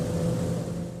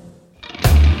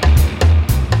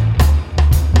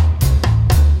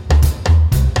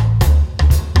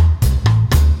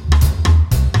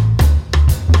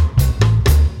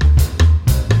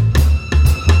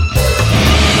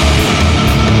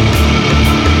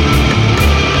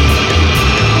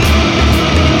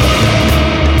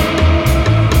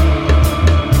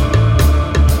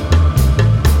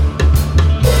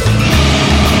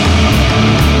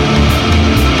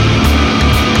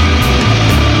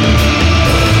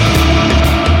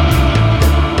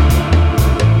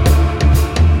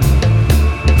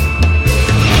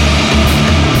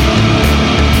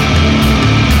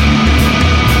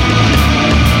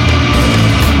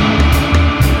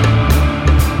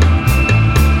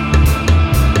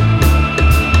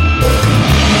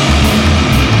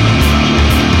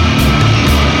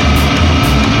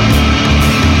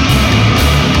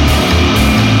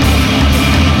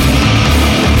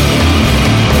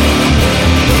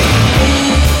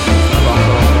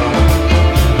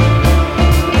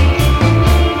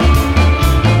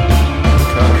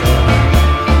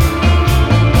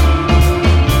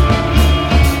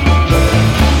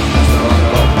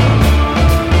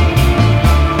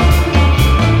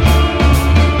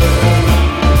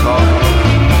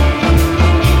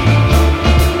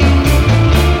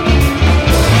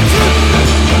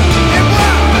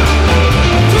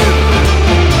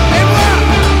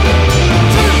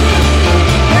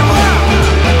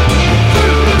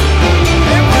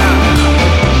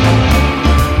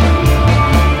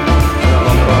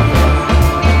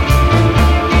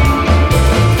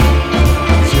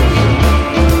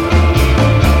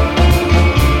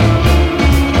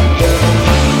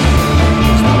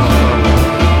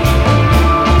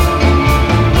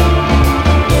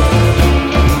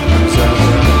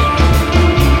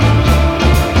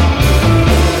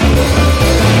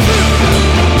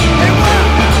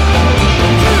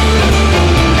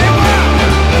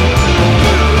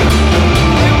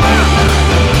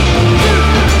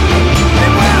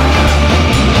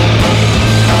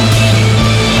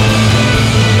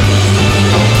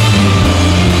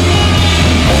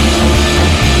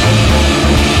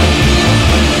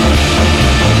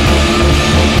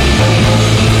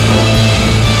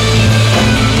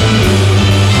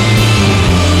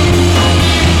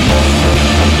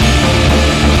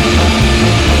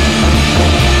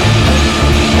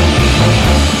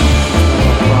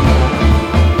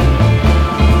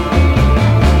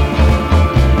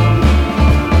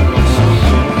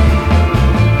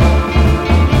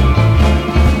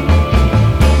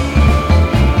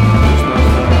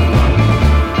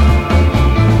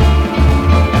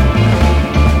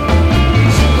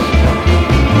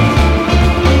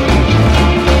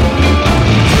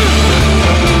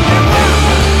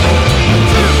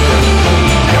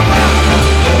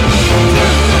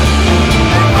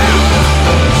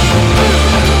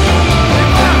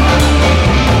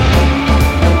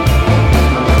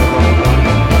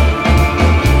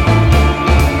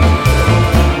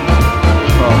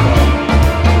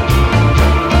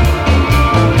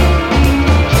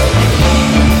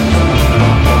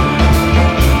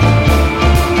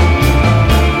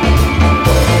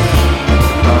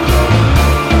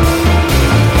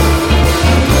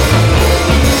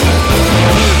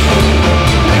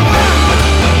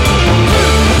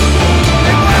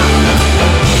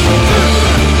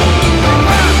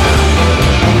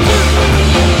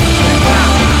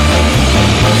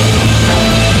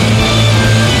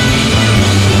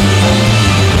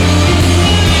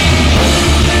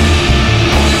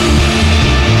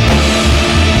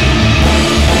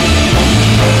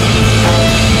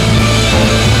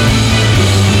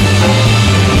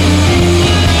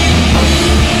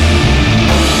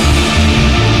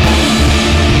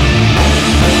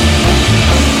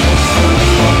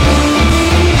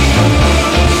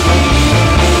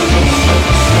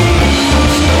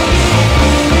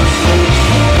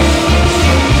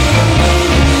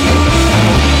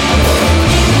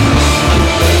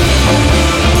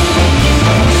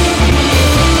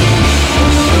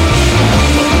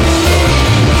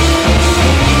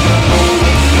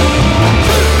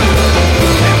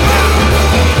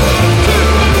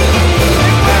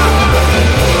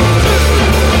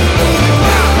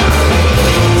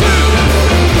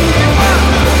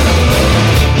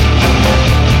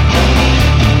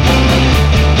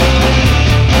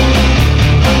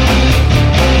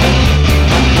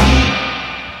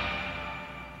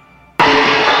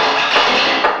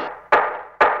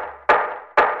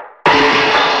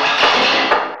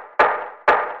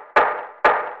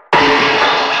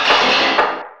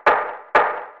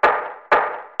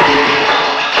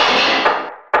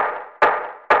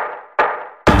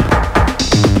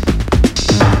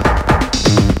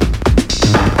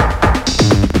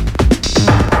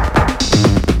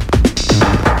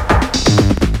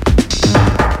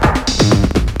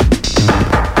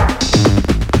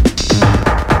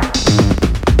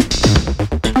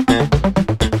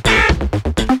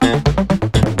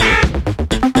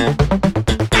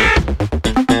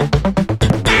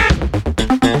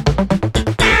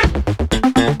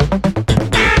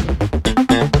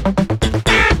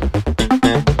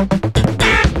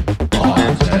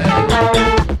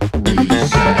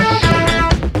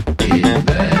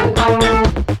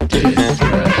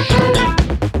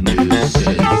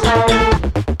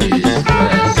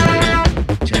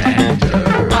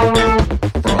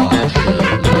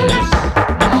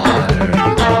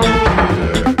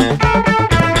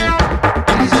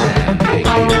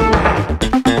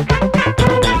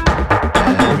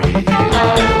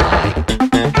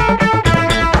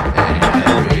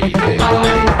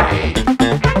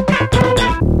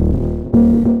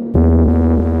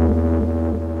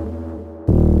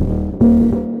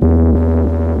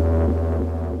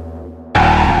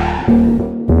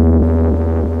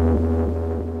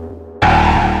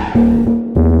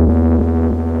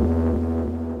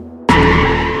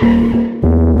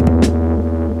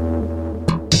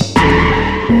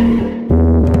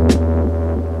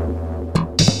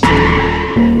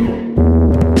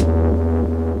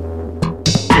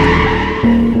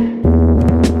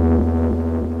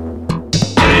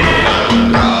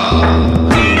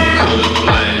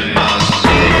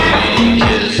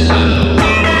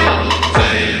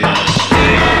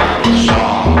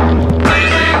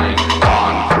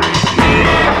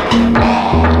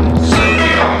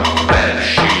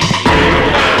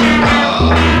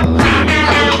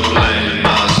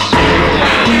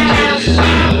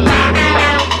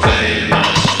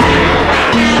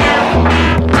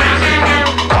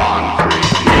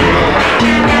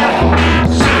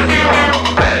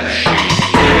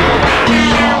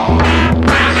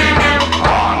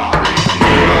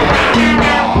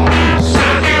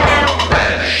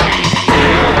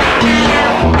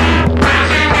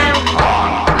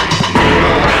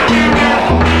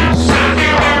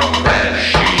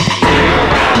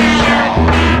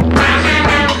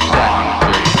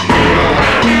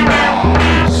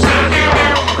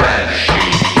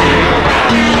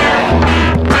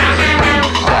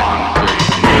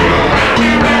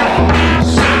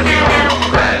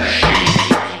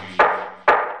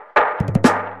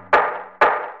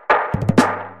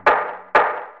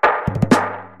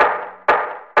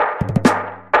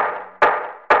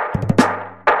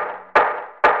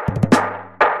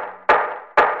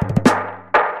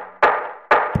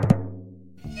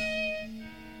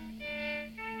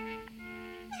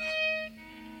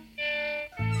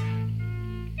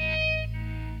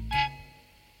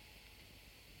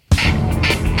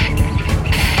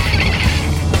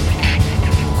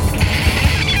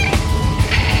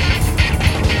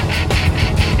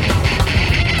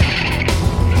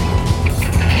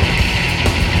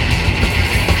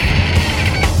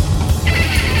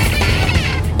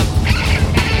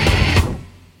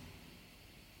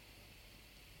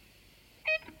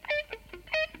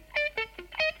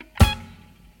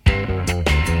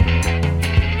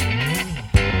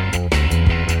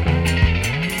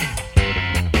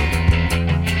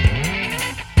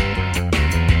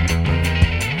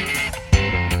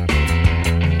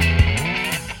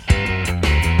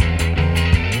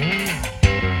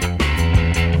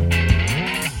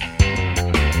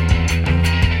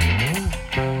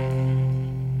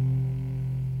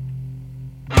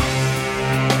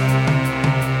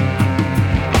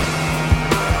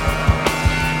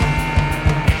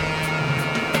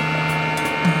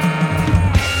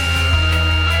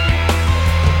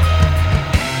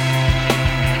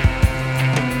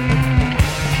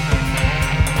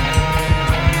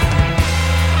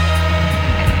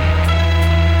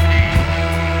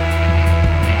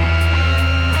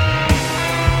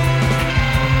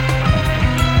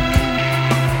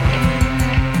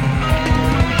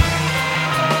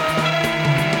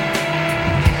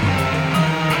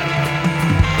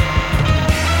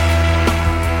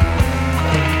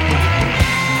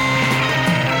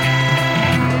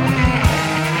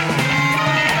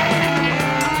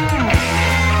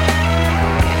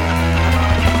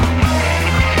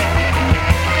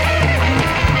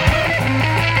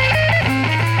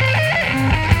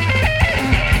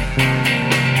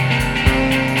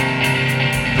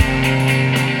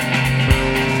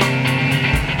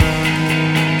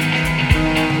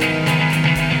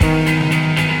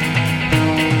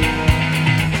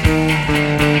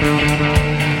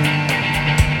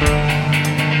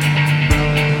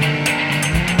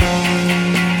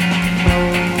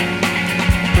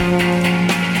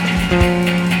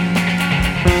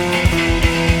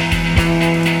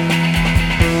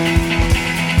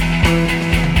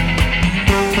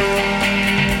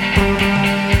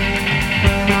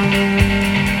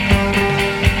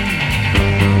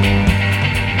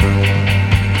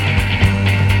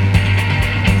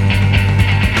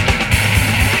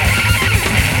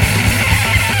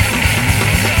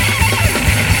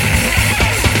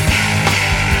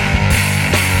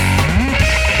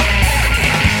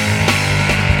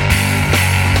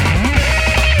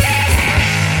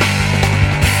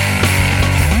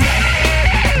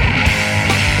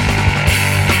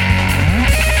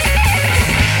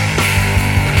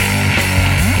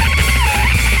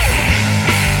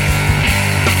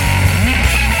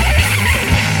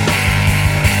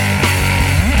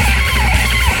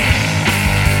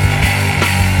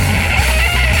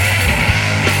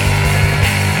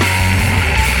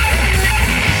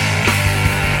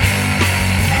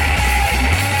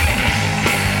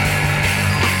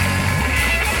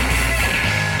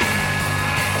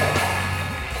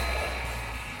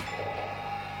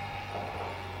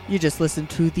 You just listened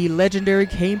to the legendary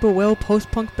Camberwell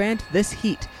post-punk band This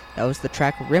Heat. That was the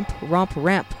track Rimp Romp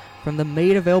Ramp from the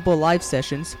Made Available live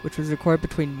sessions, which was recorded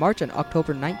between March and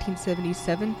October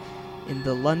 1977 in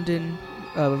the London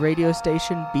radio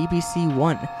station BBC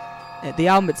One. The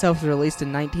album itself was released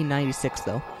in 1996,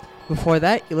 though. Before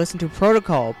that, you listened to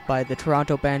Protocol by the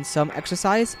Toronto band Some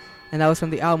Exercise, and that was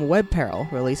from the album Web Peril,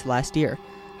 released last year.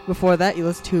 Before that, you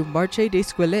listened to Marche des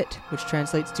Squelettes, which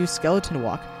translates to Skeleton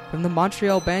Walk, from the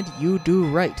Montreal band You Do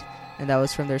Right, and that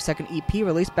was from their second EP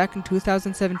released back in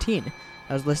 2017.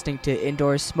 I was listening to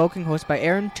Indoors Smoking, hosted by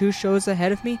Aaron, 2 shows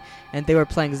ahead of me, and they were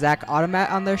playing Zach Automat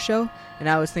on their show, and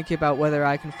I was thinking about whether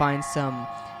I can find some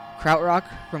krautrock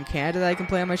from Canada that I can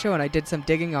play on my show, and I did some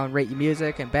digging on Rate Your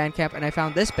Music and Bandcamp, and I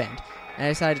found this band. And I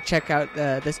decided to check out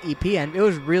this EP, and it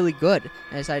was really good.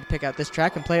 And I decided to pick out this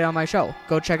track and play it on my show.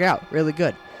 Go check it out. Really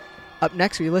good. Up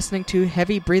next, we're listening to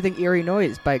Heavy Breathing Eerie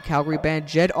Noise by Calgary band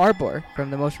Jed Arbor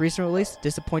from the most recent release,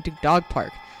 Disappointing Dog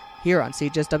Park. Here on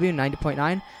CJSW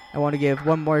 90.9, I want to give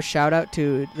one more shout out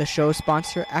to the show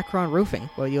sponsor, Akron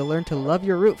Roofing, where you'll learn to love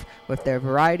your roof with their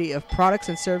variety of products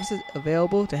and services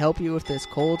available to help you with this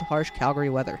cold, harsh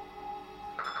Calgary weather.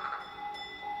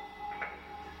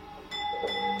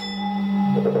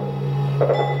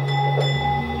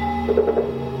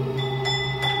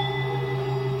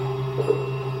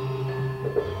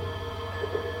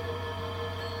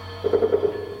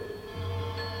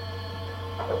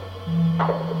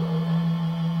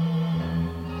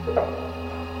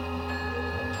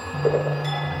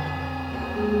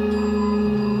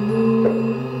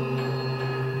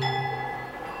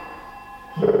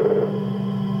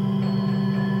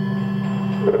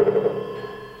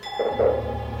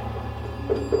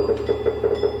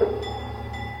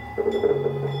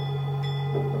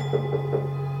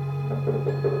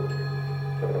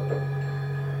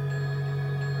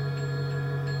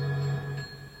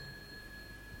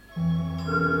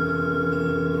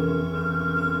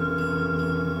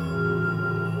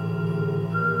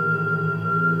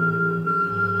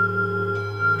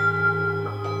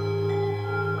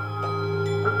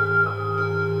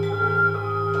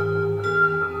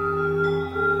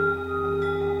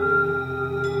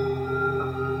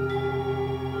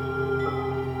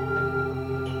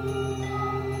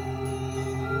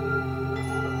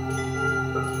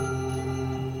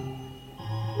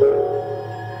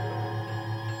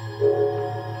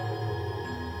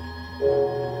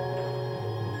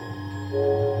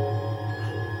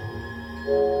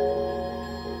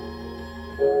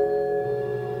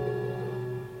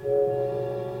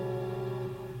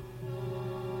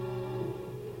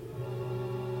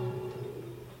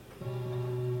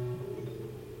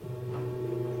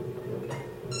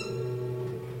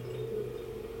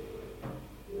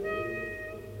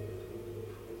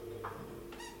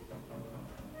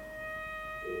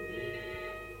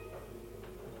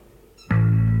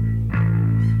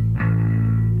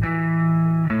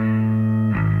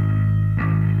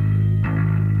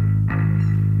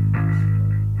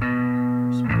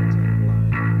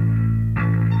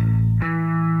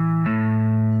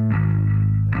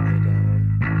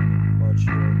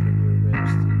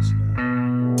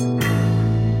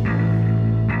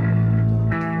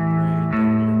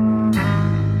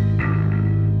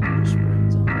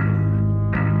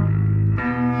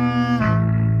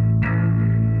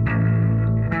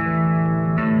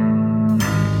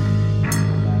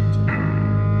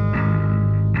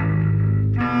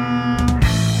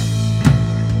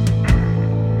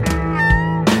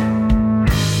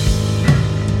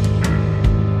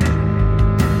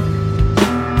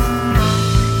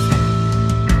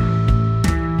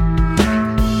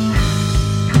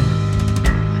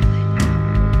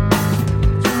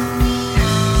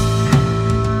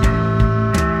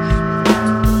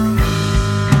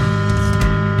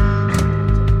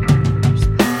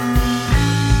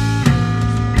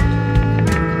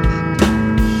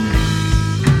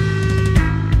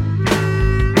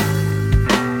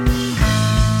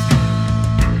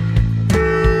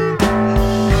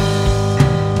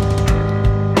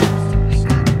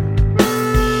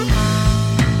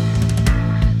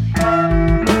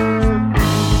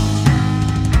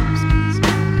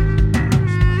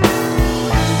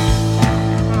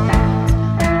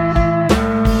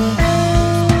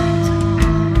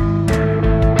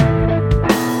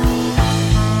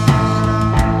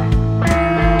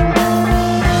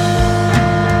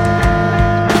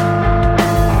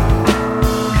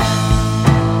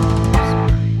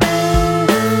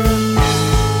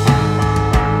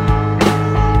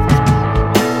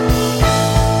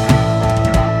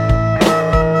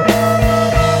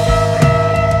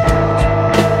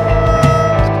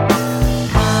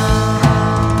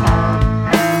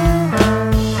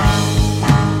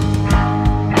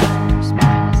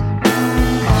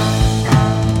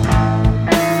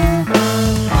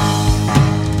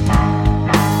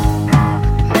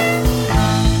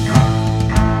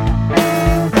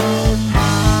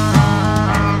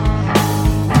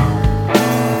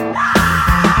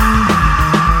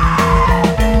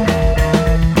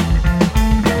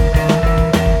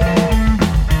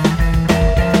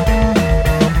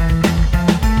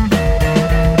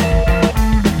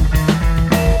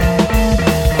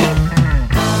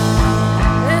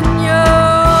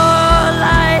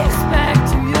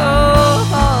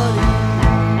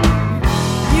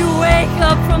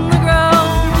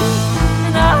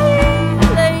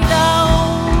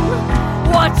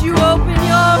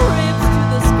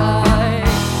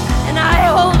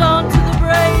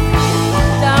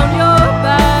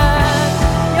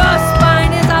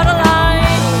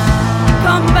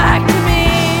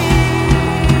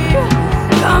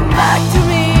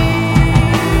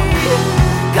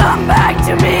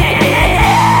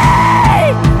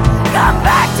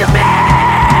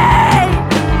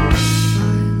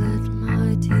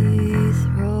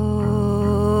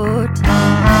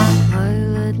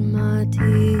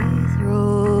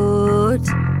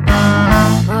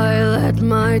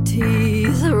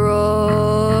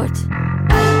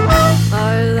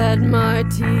 let my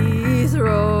teeth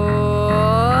roll.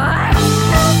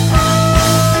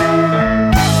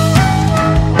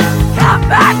 Come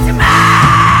back to me!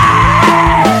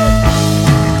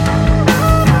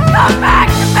 Come back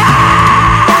to me!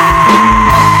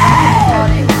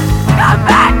 Come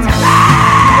back to me!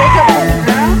 Wake up from the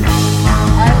ground?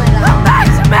 Come back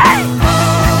to me!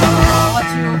 I'll let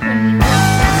you open your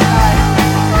eyes.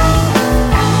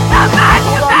 Come back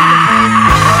to me!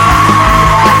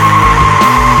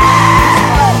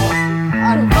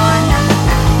 I don't know.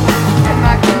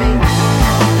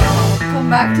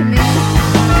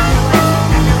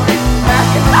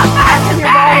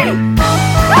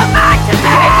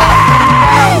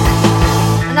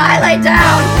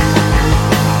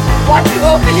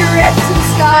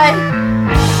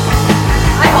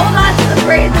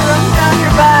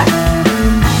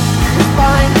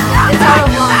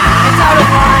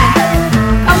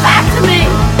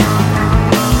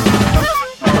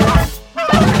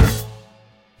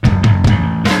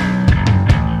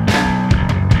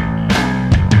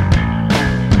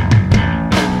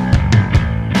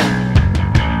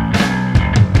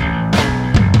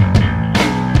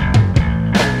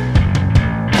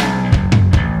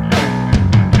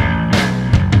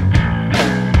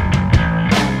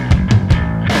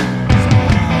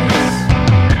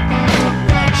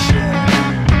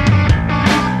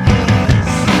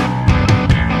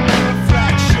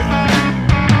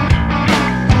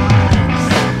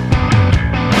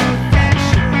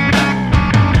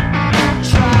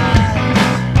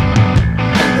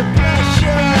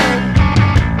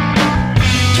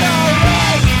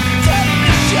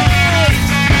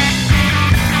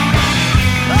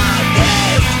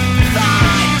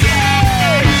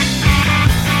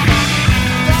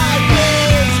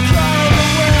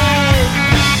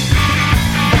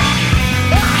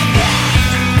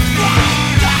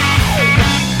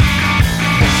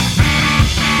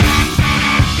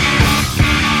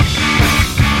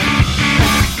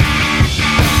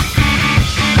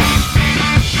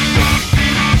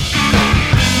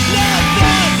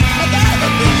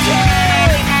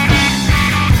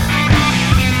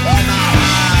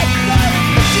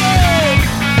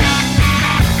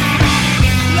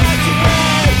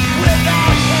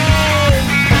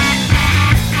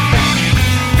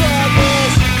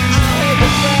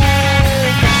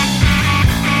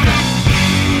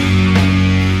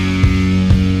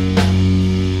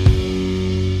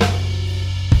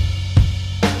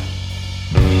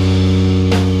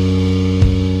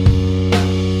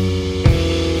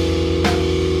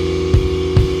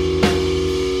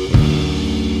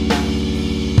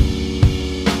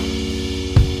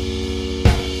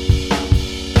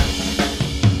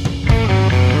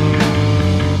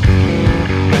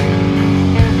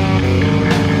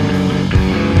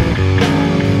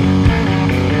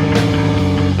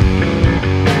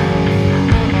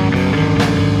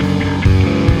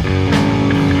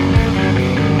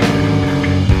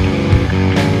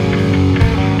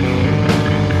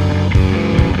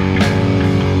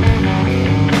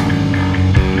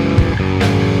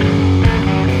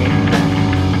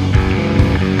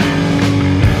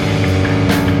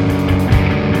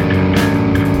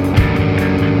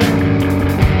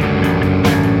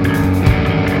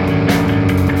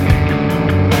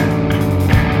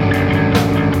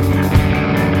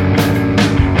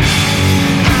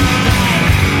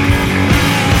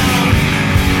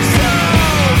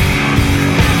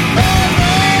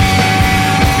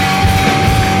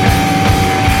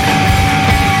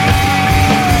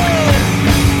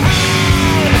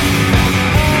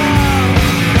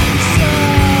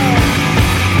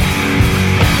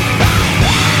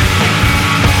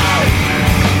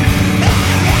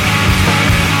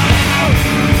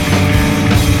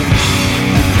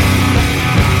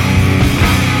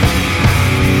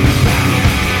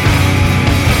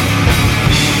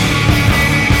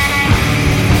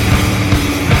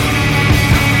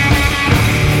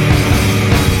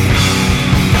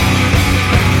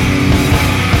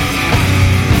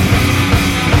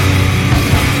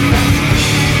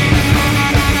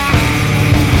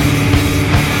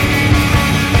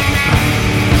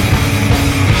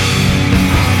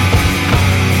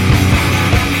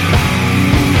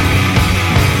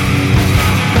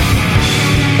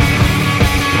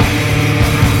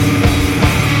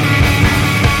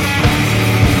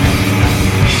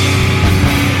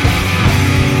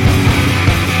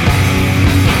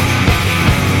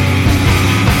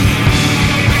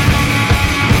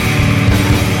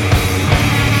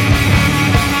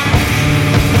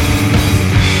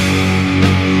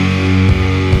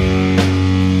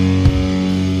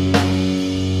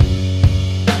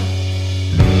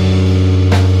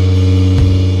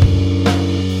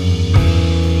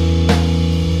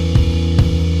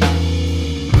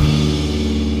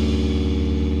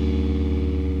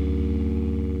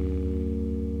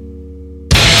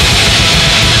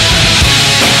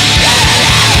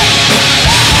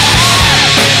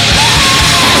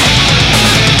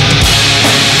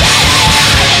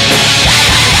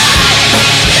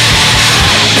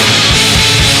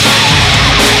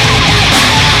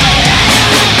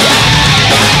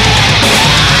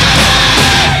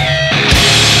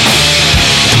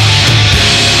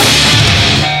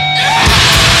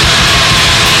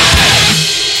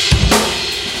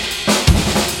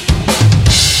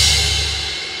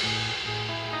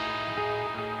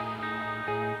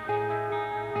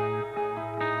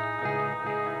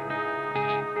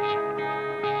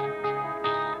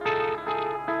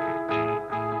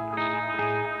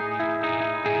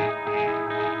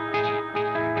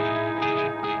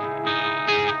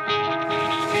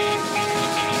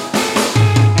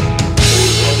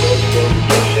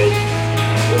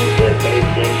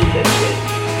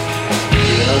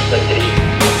 93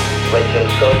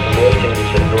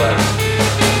 882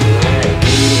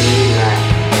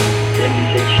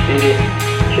 74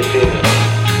 14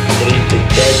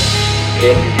 35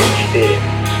 74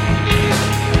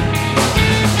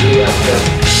 девятка,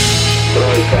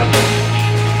 тройка,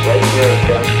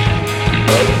 восьмерка,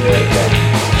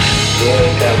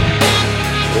 двойка,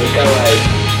 Николай,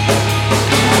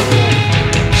 Анна,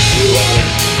 Иван,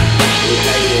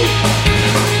 Михаил,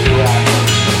 Иван,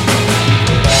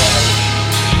 Николай,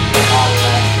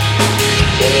 Анна,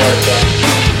 семерка,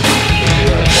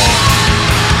 четверка,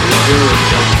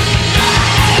 единица,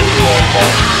 четверка,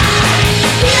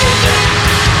 тройка,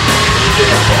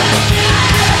 пятерка,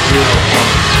 семерка,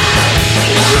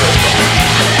 четверка,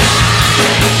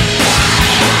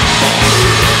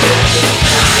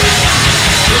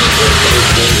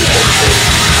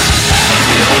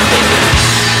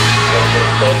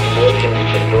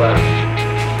 восемьдесят два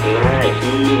на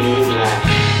имена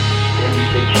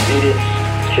 74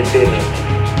 14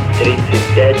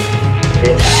 35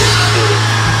 74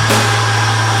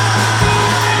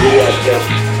 девятка,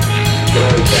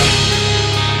 тройка,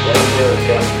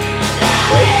 восьмерка,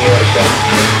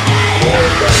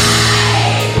 двойка,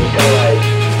 Николай,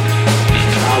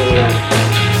 Анна,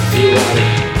 Иван,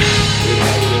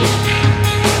 Михаил,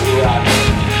 Иван,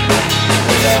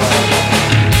 Николай,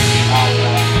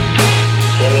 Анна,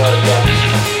 семерка,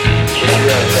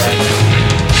 четверка,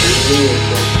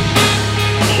 единица,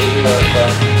 четверка,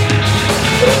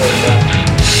 тройка,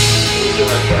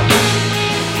 пятерка,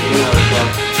 семерка,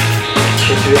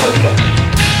 четверка,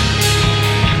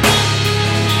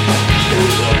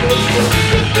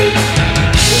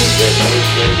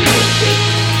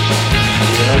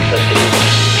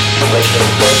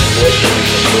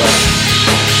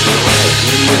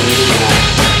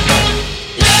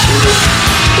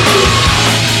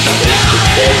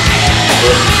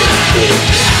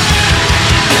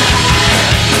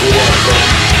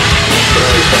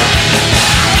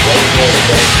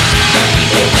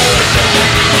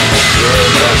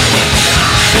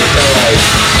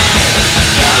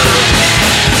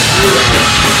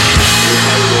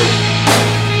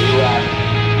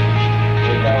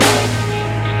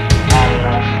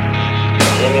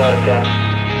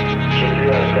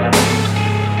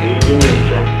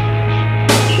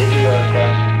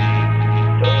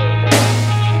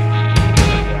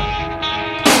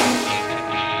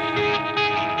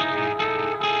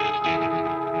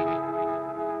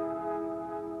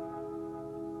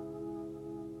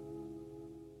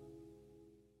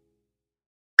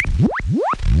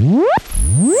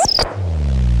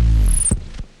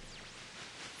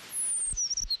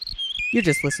 'You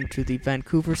just listened to the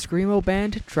Vancouver Screamo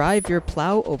band Drive Your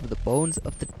Plow Over the Bones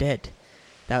of the Dead.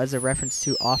 That was a reference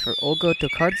to author Olga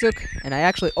Tokarczuk, and I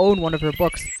actually own one of her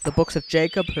books, The Books of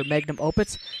Jacob, her magnum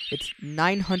opus. It's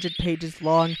 900 pages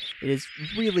long. It is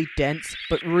really dense,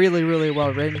 but really, really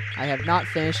well written. I have not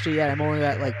finished it yet. I'm only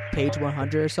at like page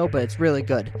 100 or so, but it's really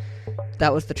good.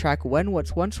 That was the track When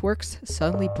What Once Works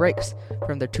Suddenly Breaks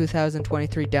from their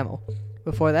 2023 demo.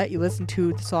 Before that, you listened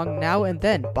to the song Now and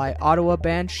Then by Ottawa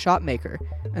band Shotmaker,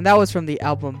 and that was from the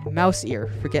album Mouse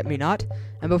Ear, Forget Me Not.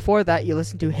 And before that, you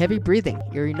listened to Heavy Breathing,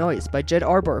 Eerie Noise by Jed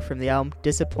Arbor from the album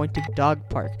Disappointing Dog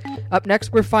Park. Up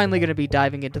next, we're finally going to be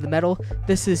diving into the metal.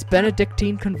 This is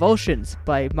Benedictine Convulsions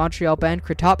by Montreal band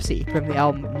Cretopsy from the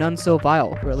album None So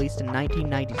Vile, released in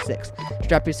 1996.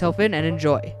 Strap yourself in and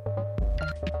enjoy.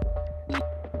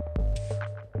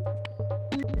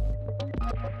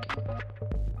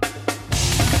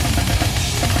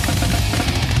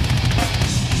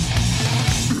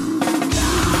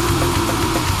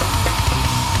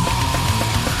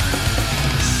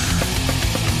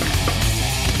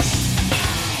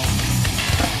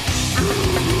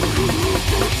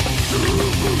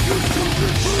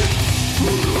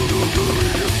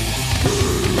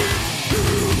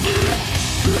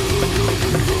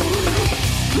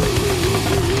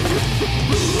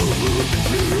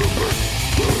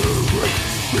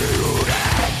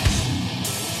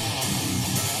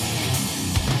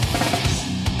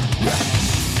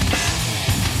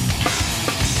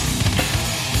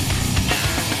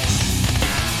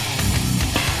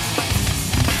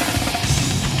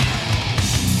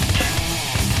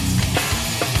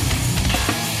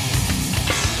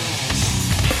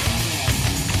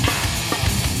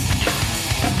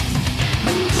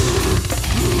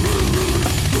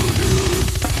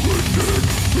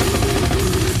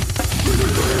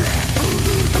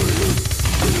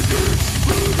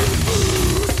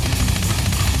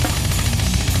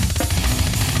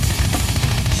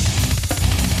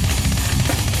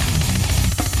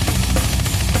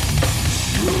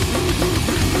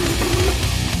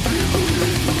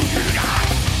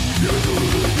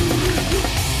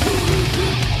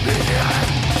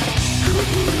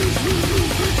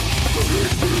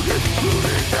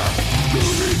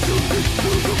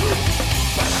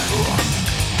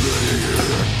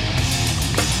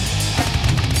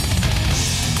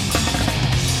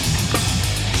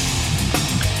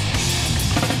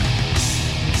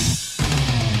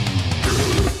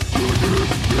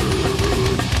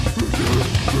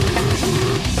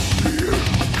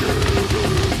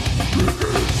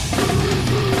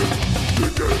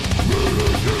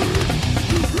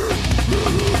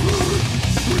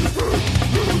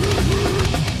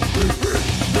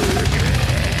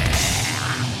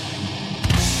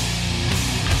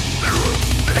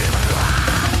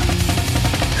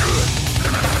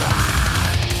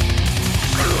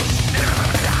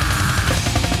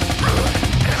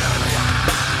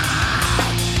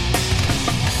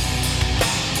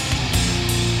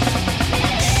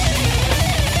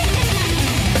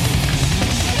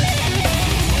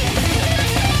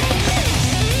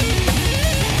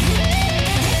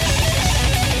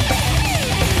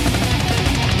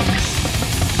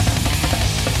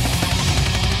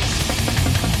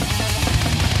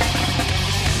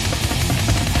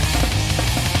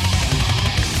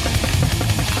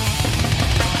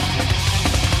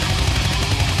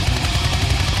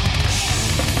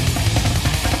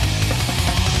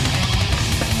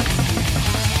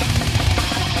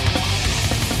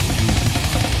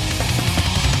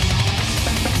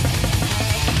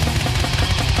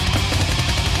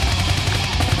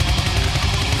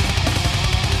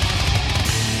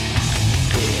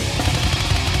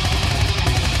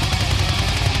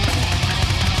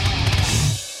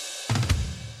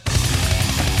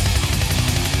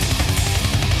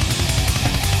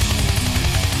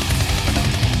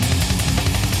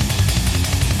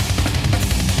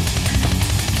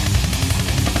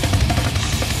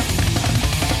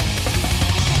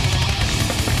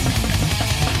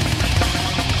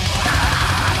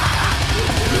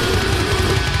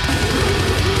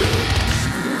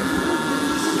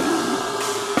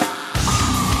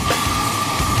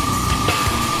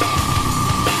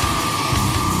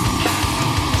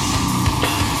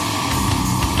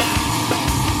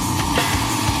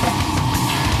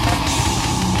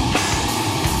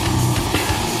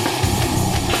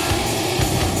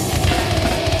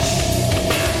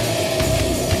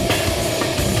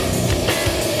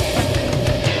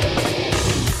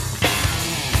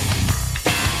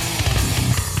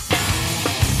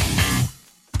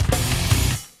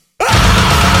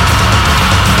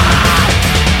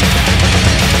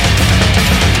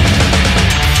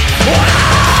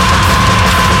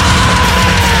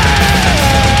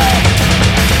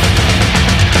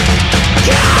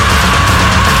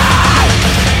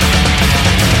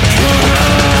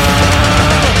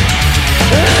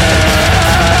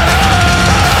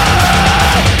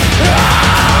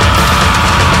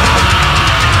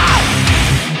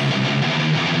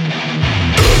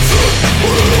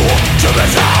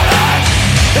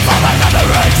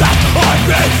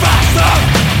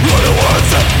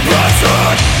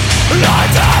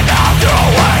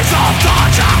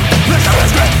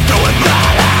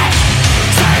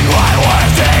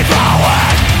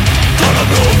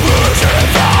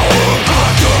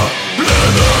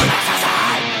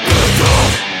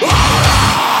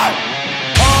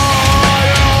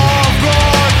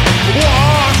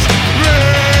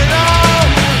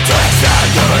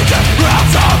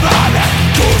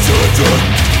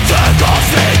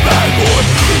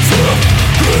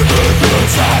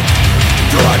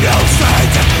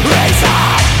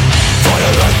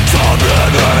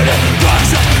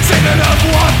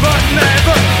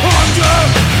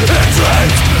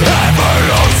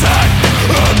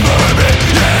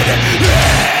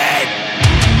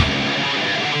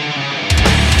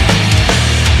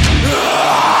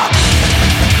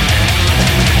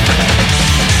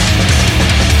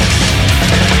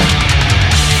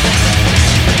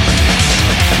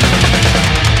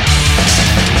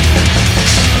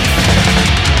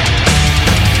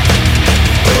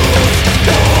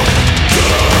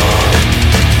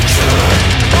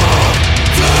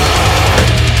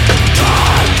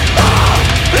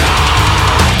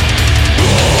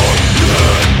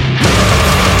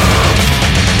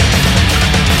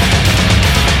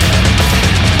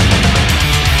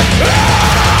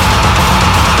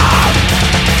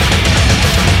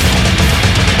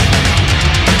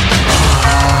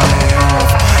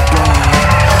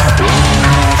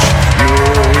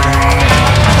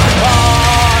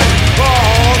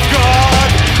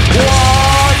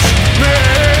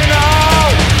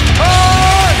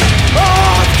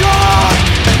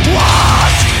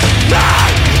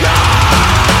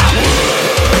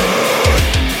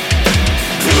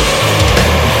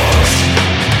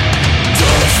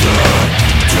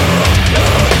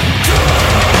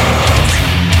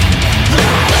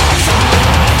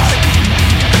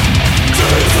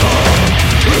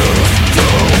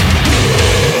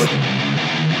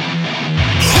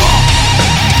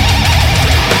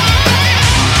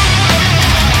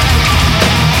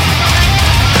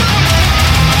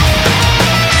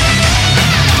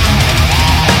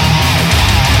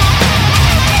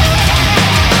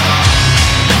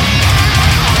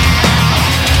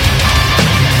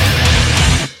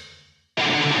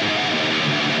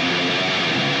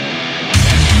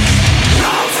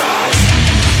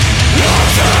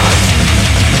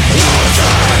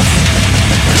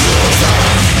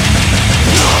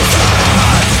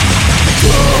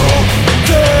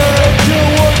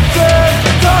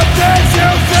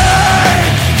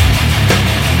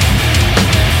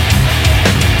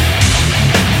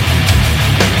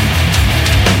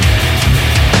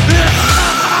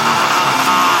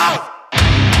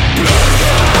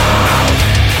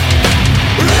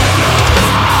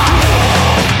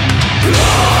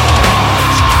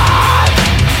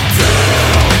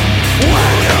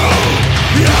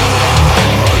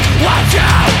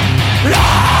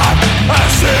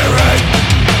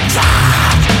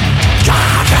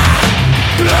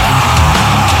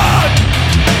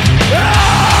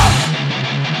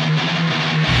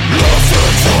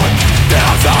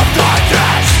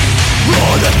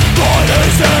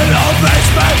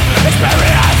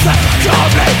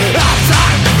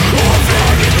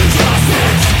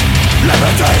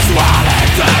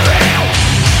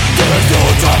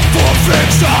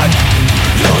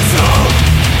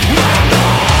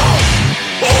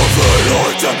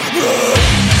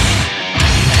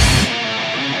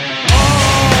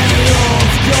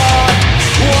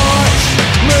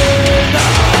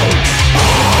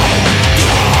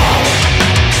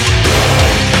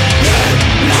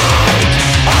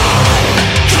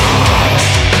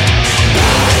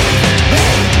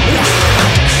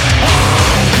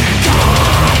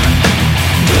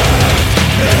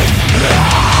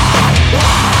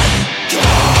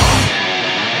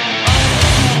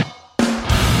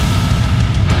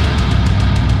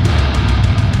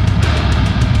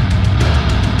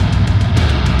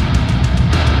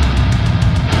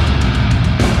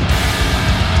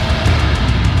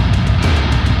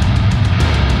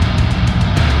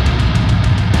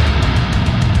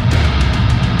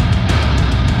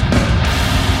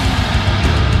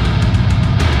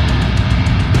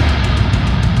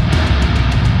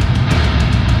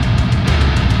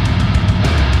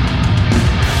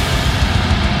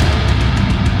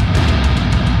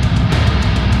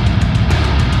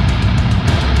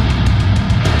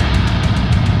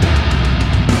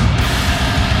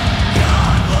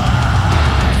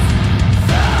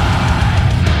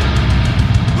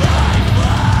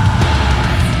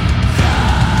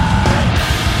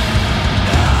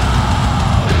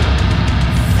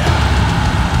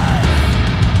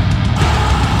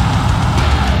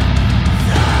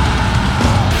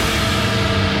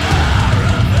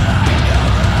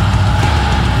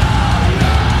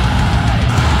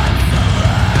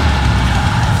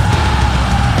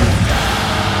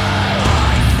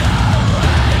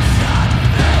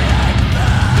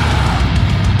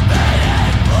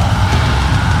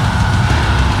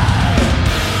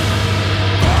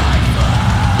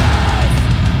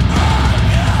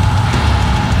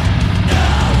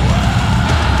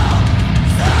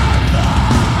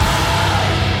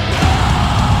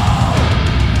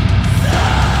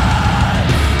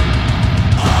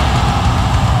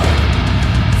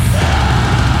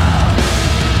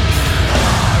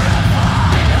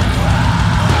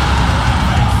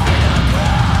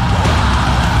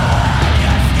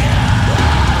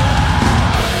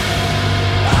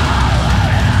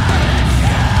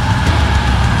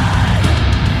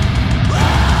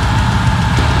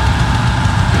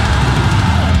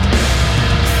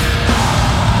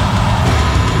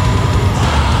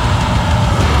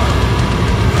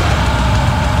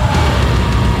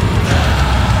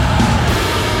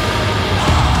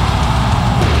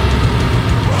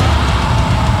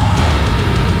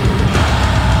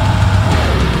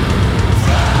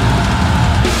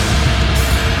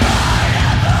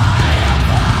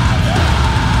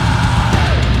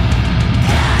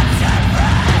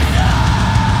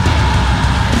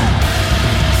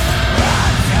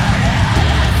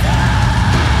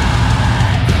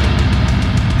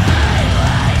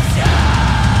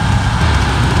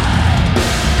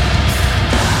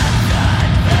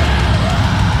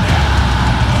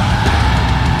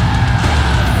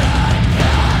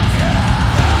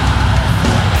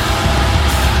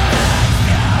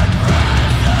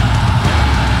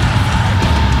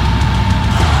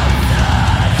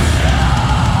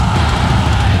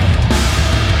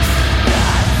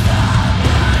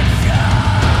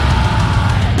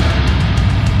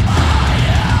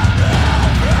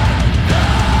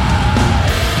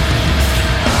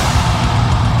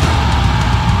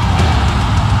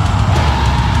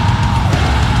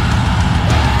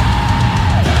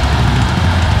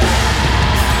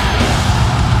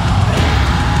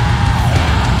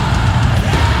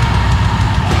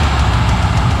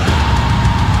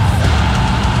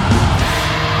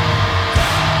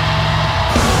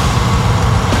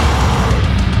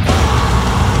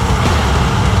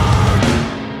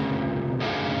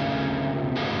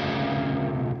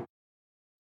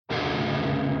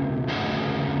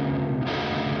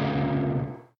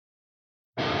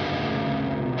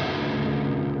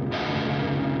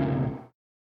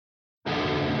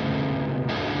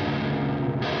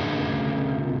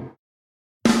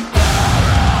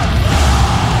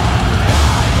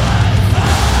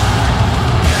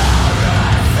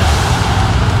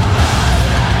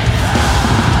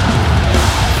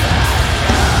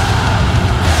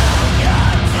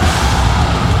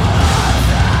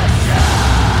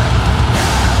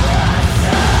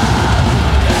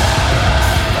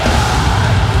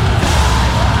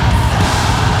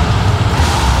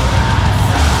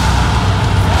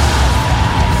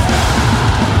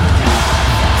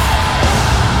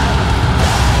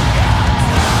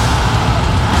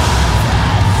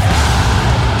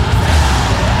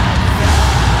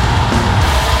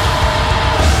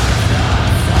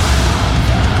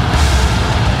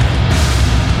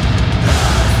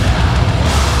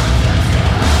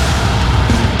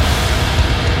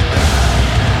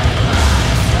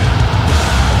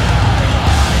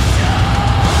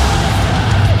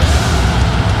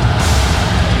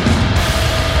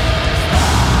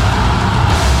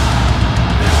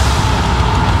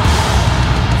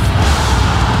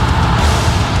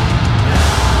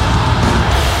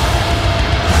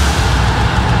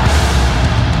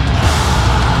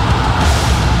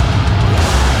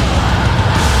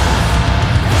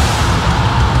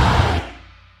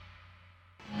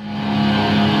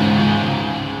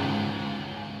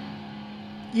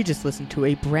 You just listened to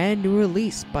a brand new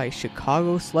release by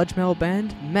Chicago sludge metal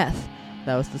band Meth.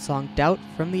 That was the song Doubt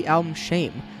from the album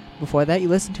Shame. Before that, you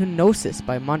listened to Gnosis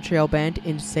by Montreal band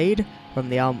Insade from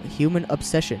the album Human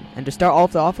Obsession. And to start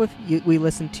all off with, we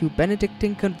listened to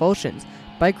Benedictine Convulsions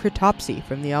by Critopsy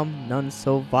from the album None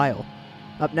So Vile.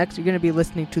 Up next, you're going to be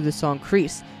listening to the song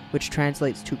Crease, which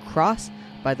translates to Cross,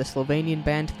 by the Slovenian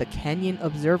band The Canyon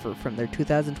Observer from their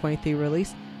 2023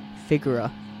 release,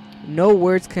 Figura. No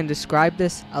words can describe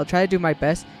this. I'll try to do my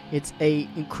best. It's a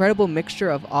incredible mixture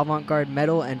of avant-garde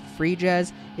metal and free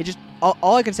jazz. It just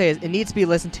all I can say is it needs to be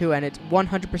listened to, and it's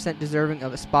 100% deserving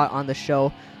of a spot on the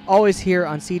show. Always here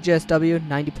on CJSW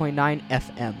 90.9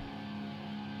 FM.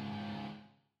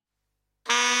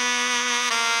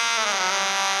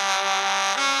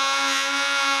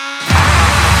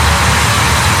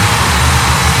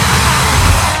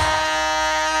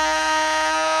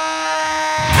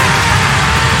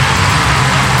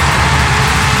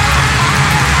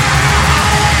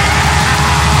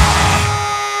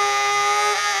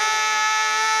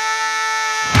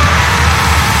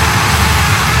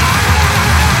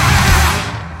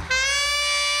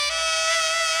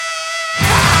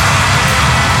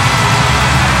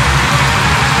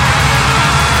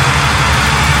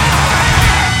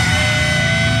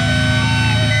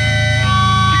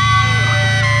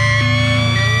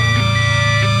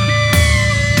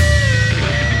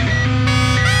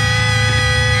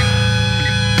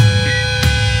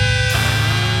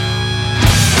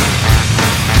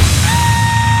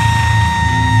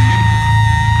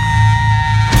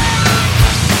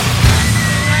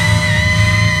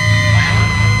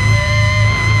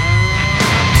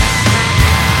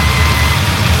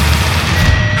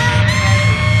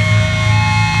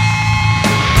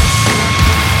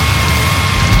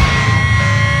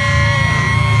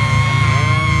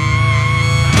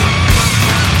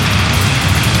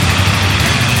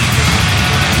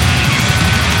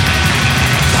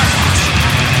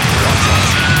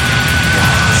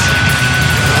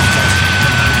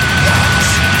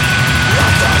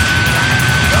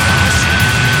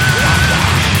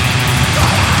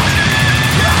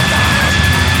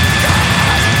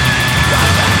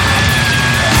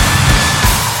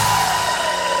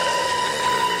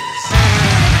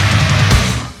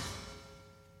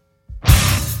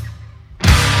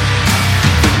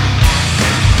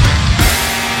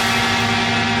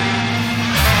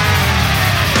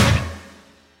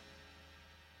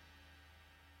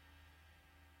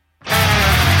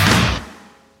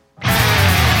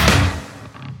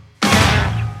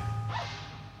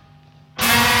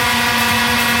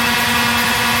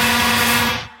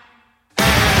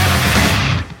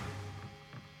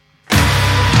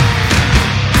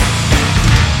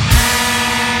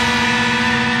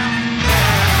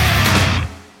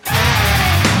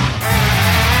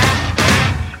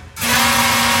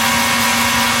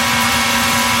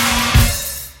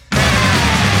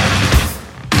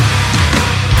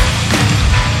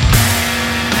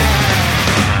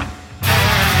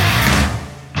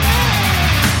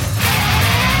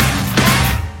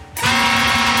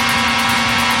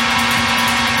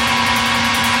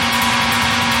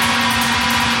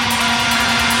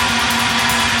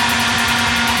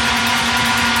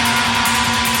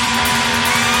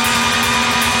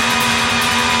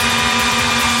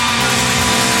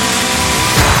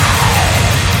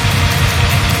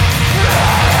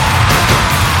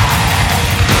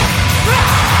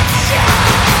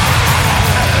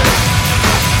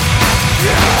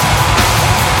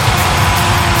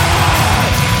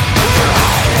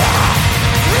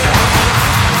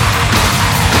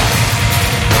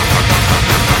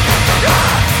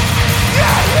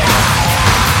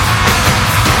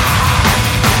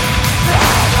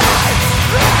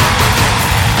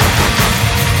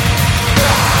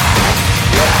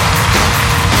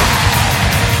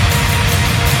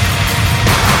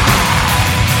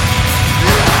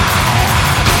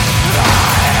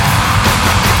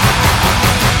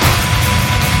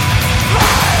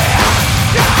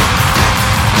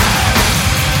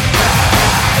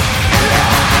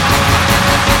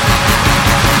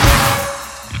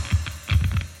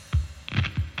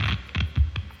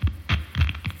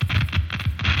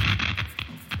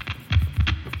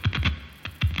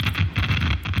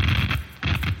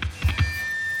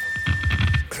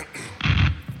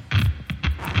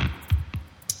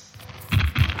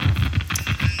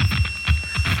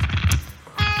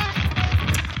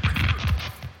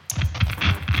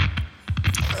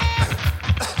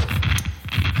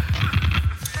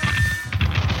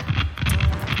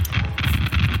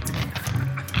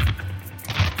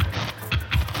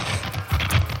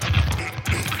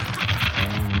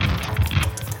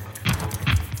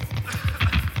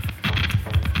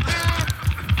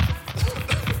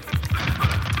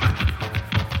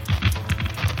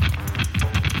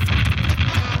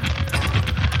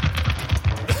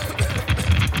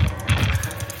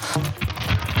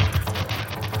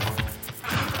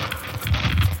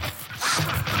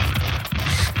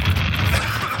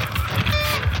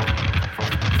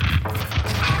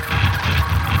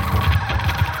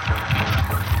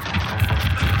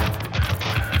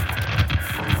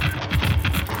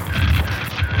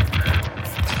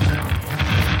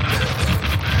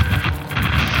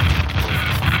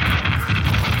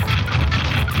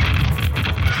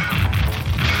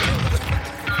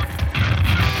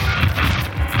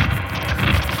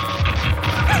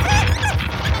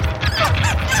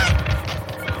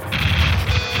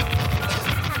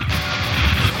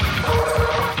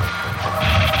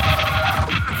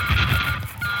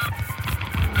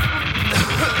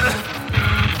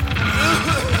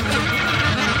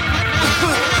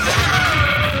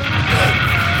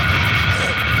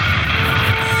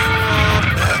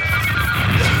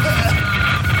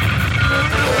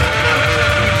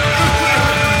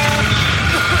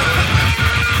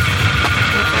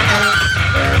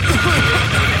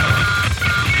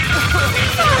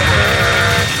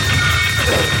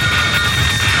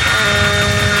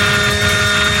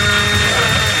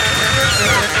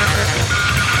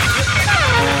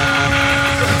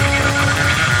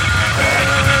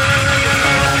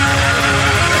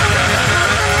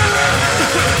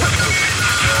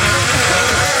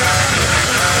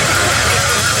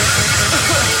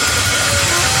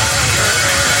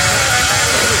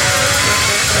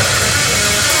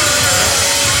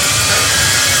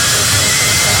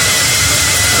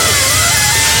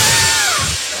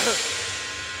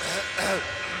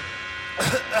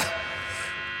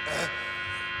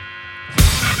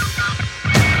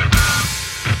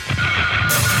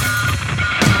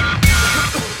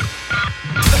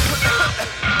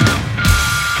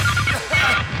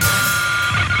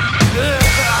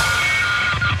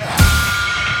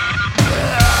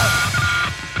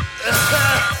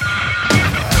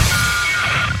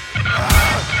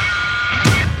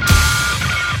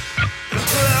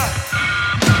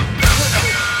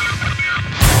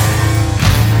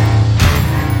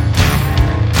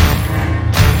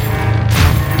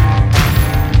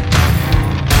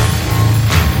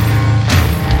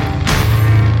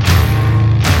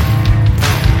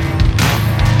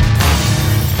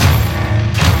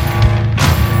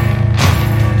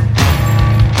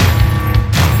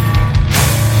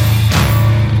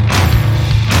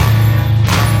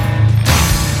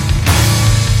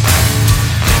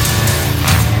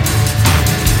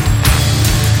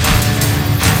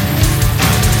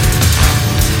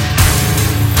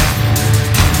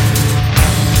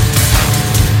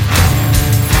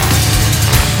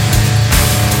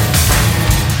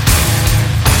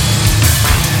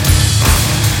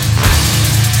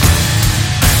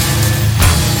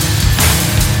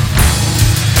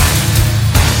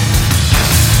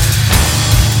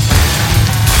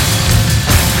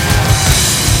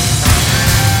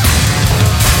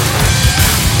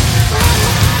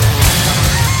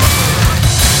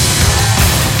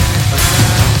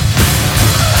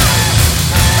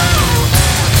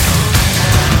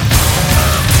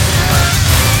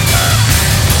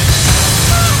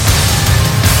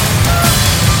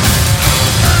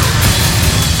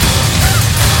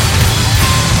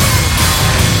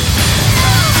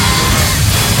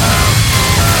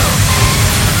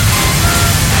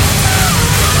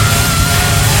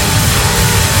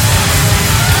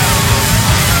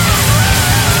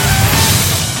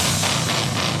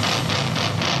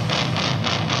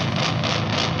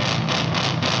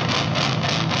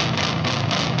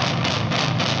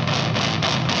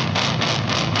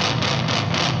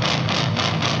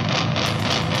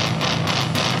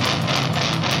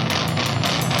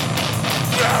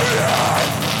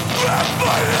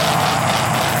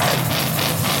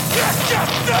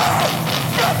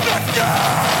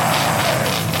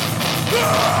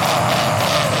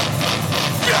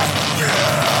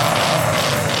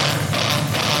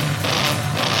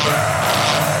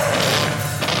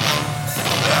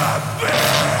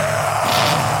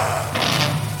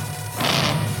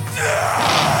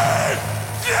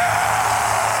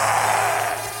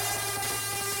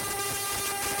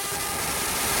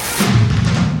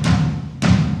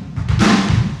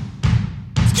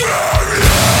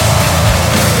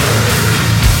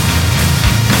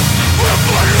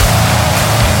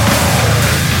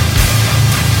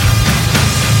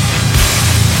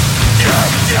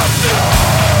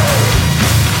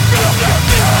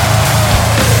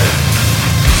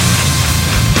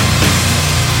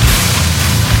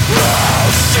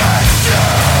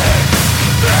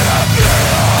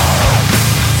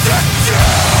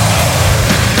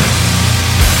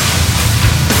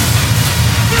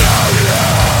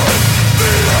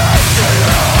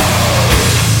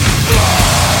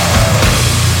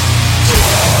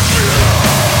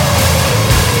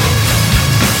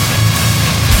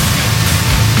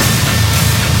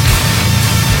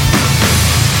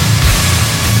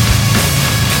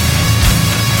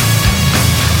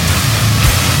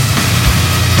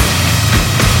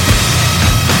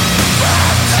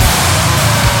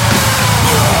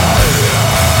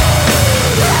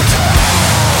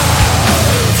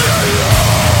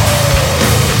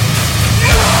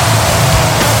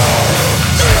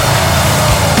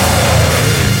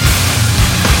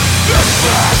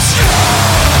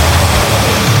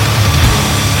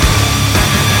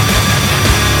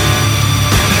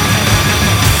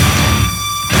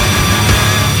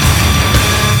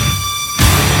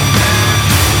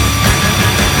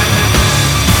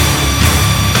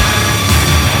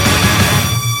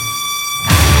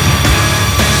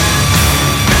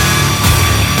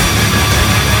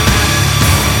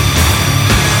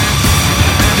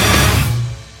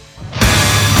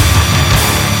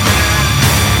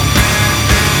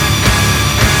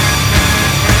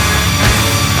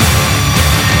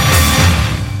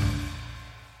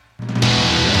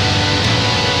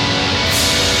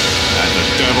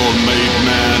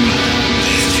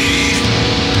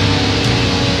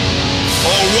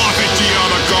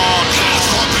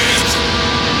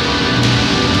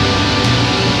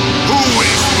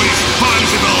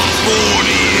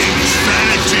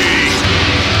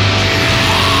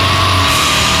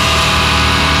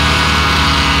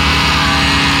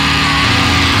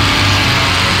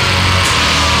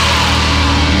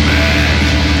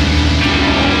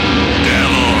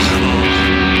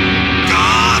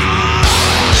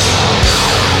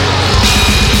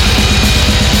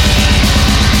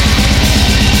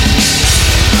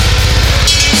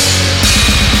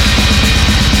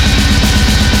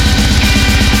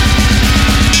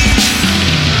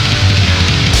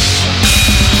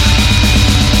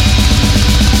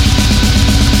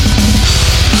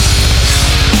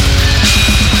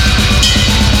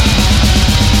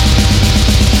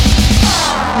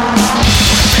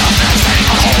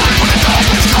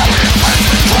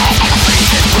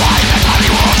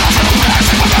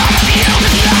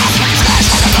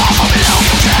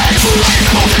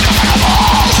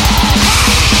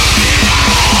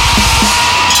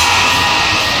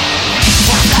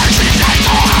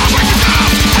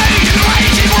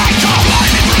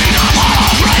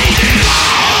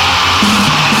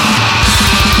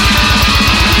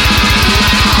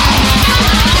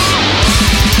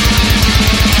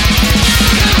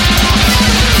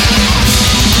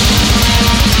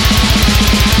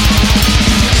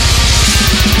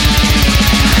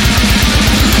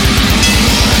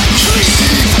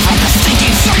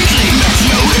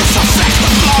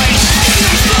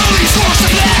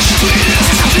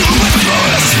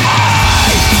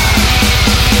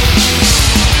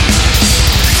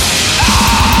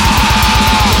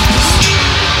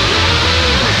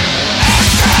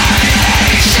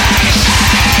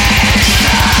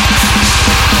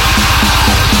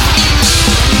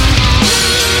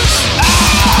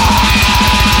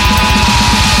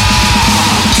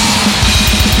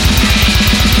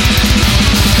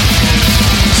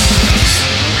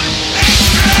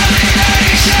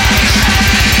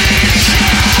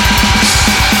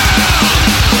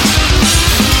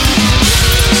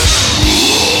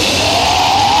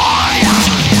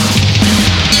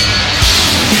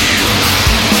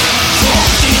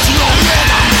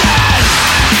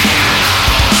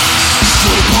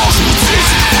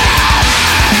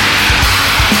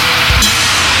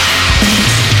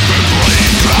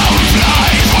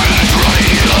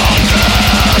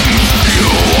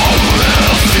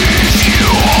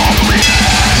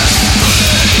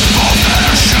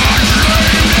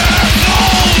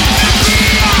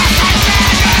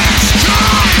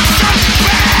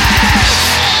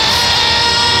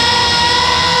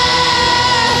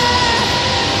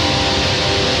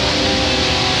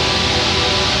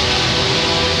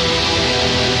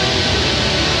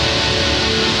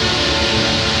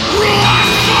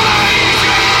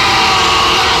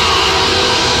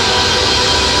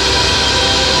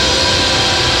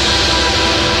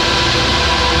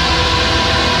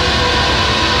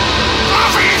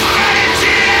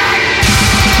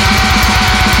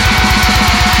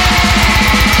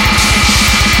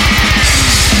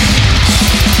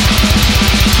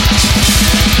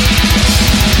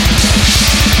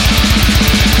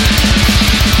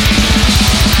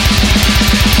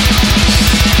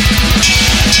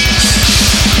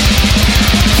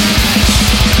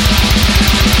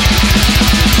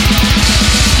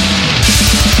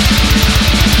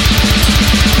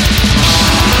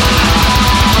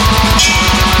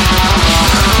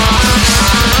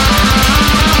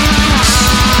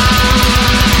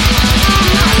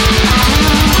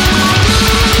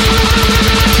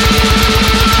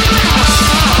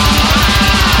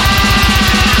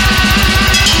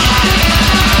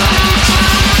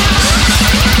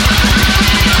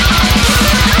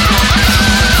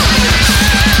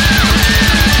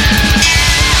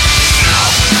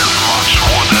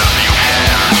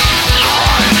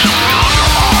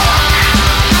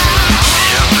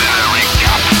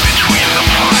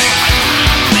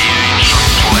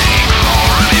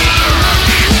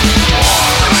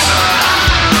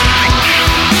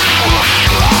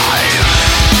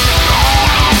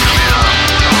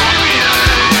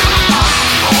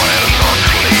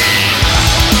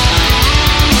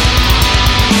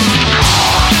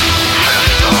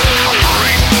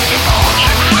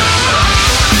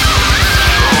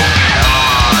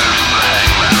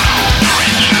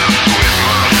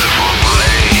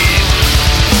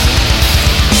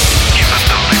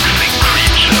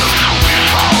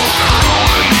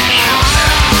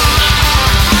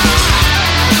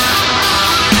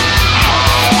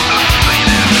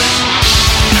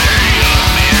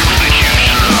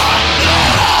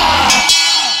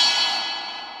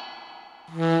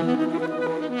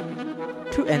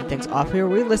 To end things off here,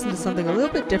 we listened to something a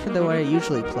little bit different than what I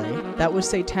usually play. That was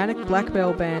satanic black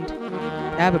metal band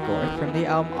Abigor from the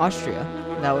album Austria.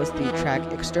 That was the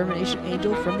track Extermination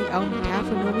Angel from the album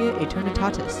Taphonomia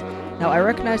Eternitatis. Now, I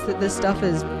recognize that this stuff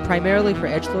is primarily for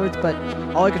edgelords, but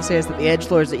all I can say is that the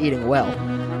edgelords are eating well.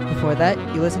 Before that,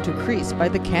 you listened to Crease by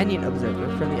the Canyon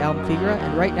Observer from the album Figura,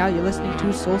 and right now you're listening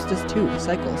to Solstice 2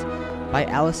 Cycles by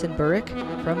Alison Burrick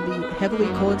from the heavily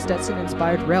Colin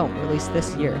Stetson-inspired Realm, released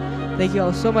this year. Thank you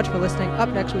all so much for listening. Up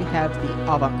next we have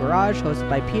the Avant Garage, hosted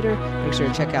by Peter. Make sure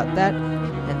to check out that.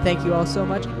 And thank you all so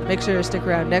much. Make sure to stick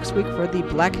around next week for the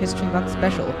Black History Month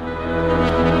special.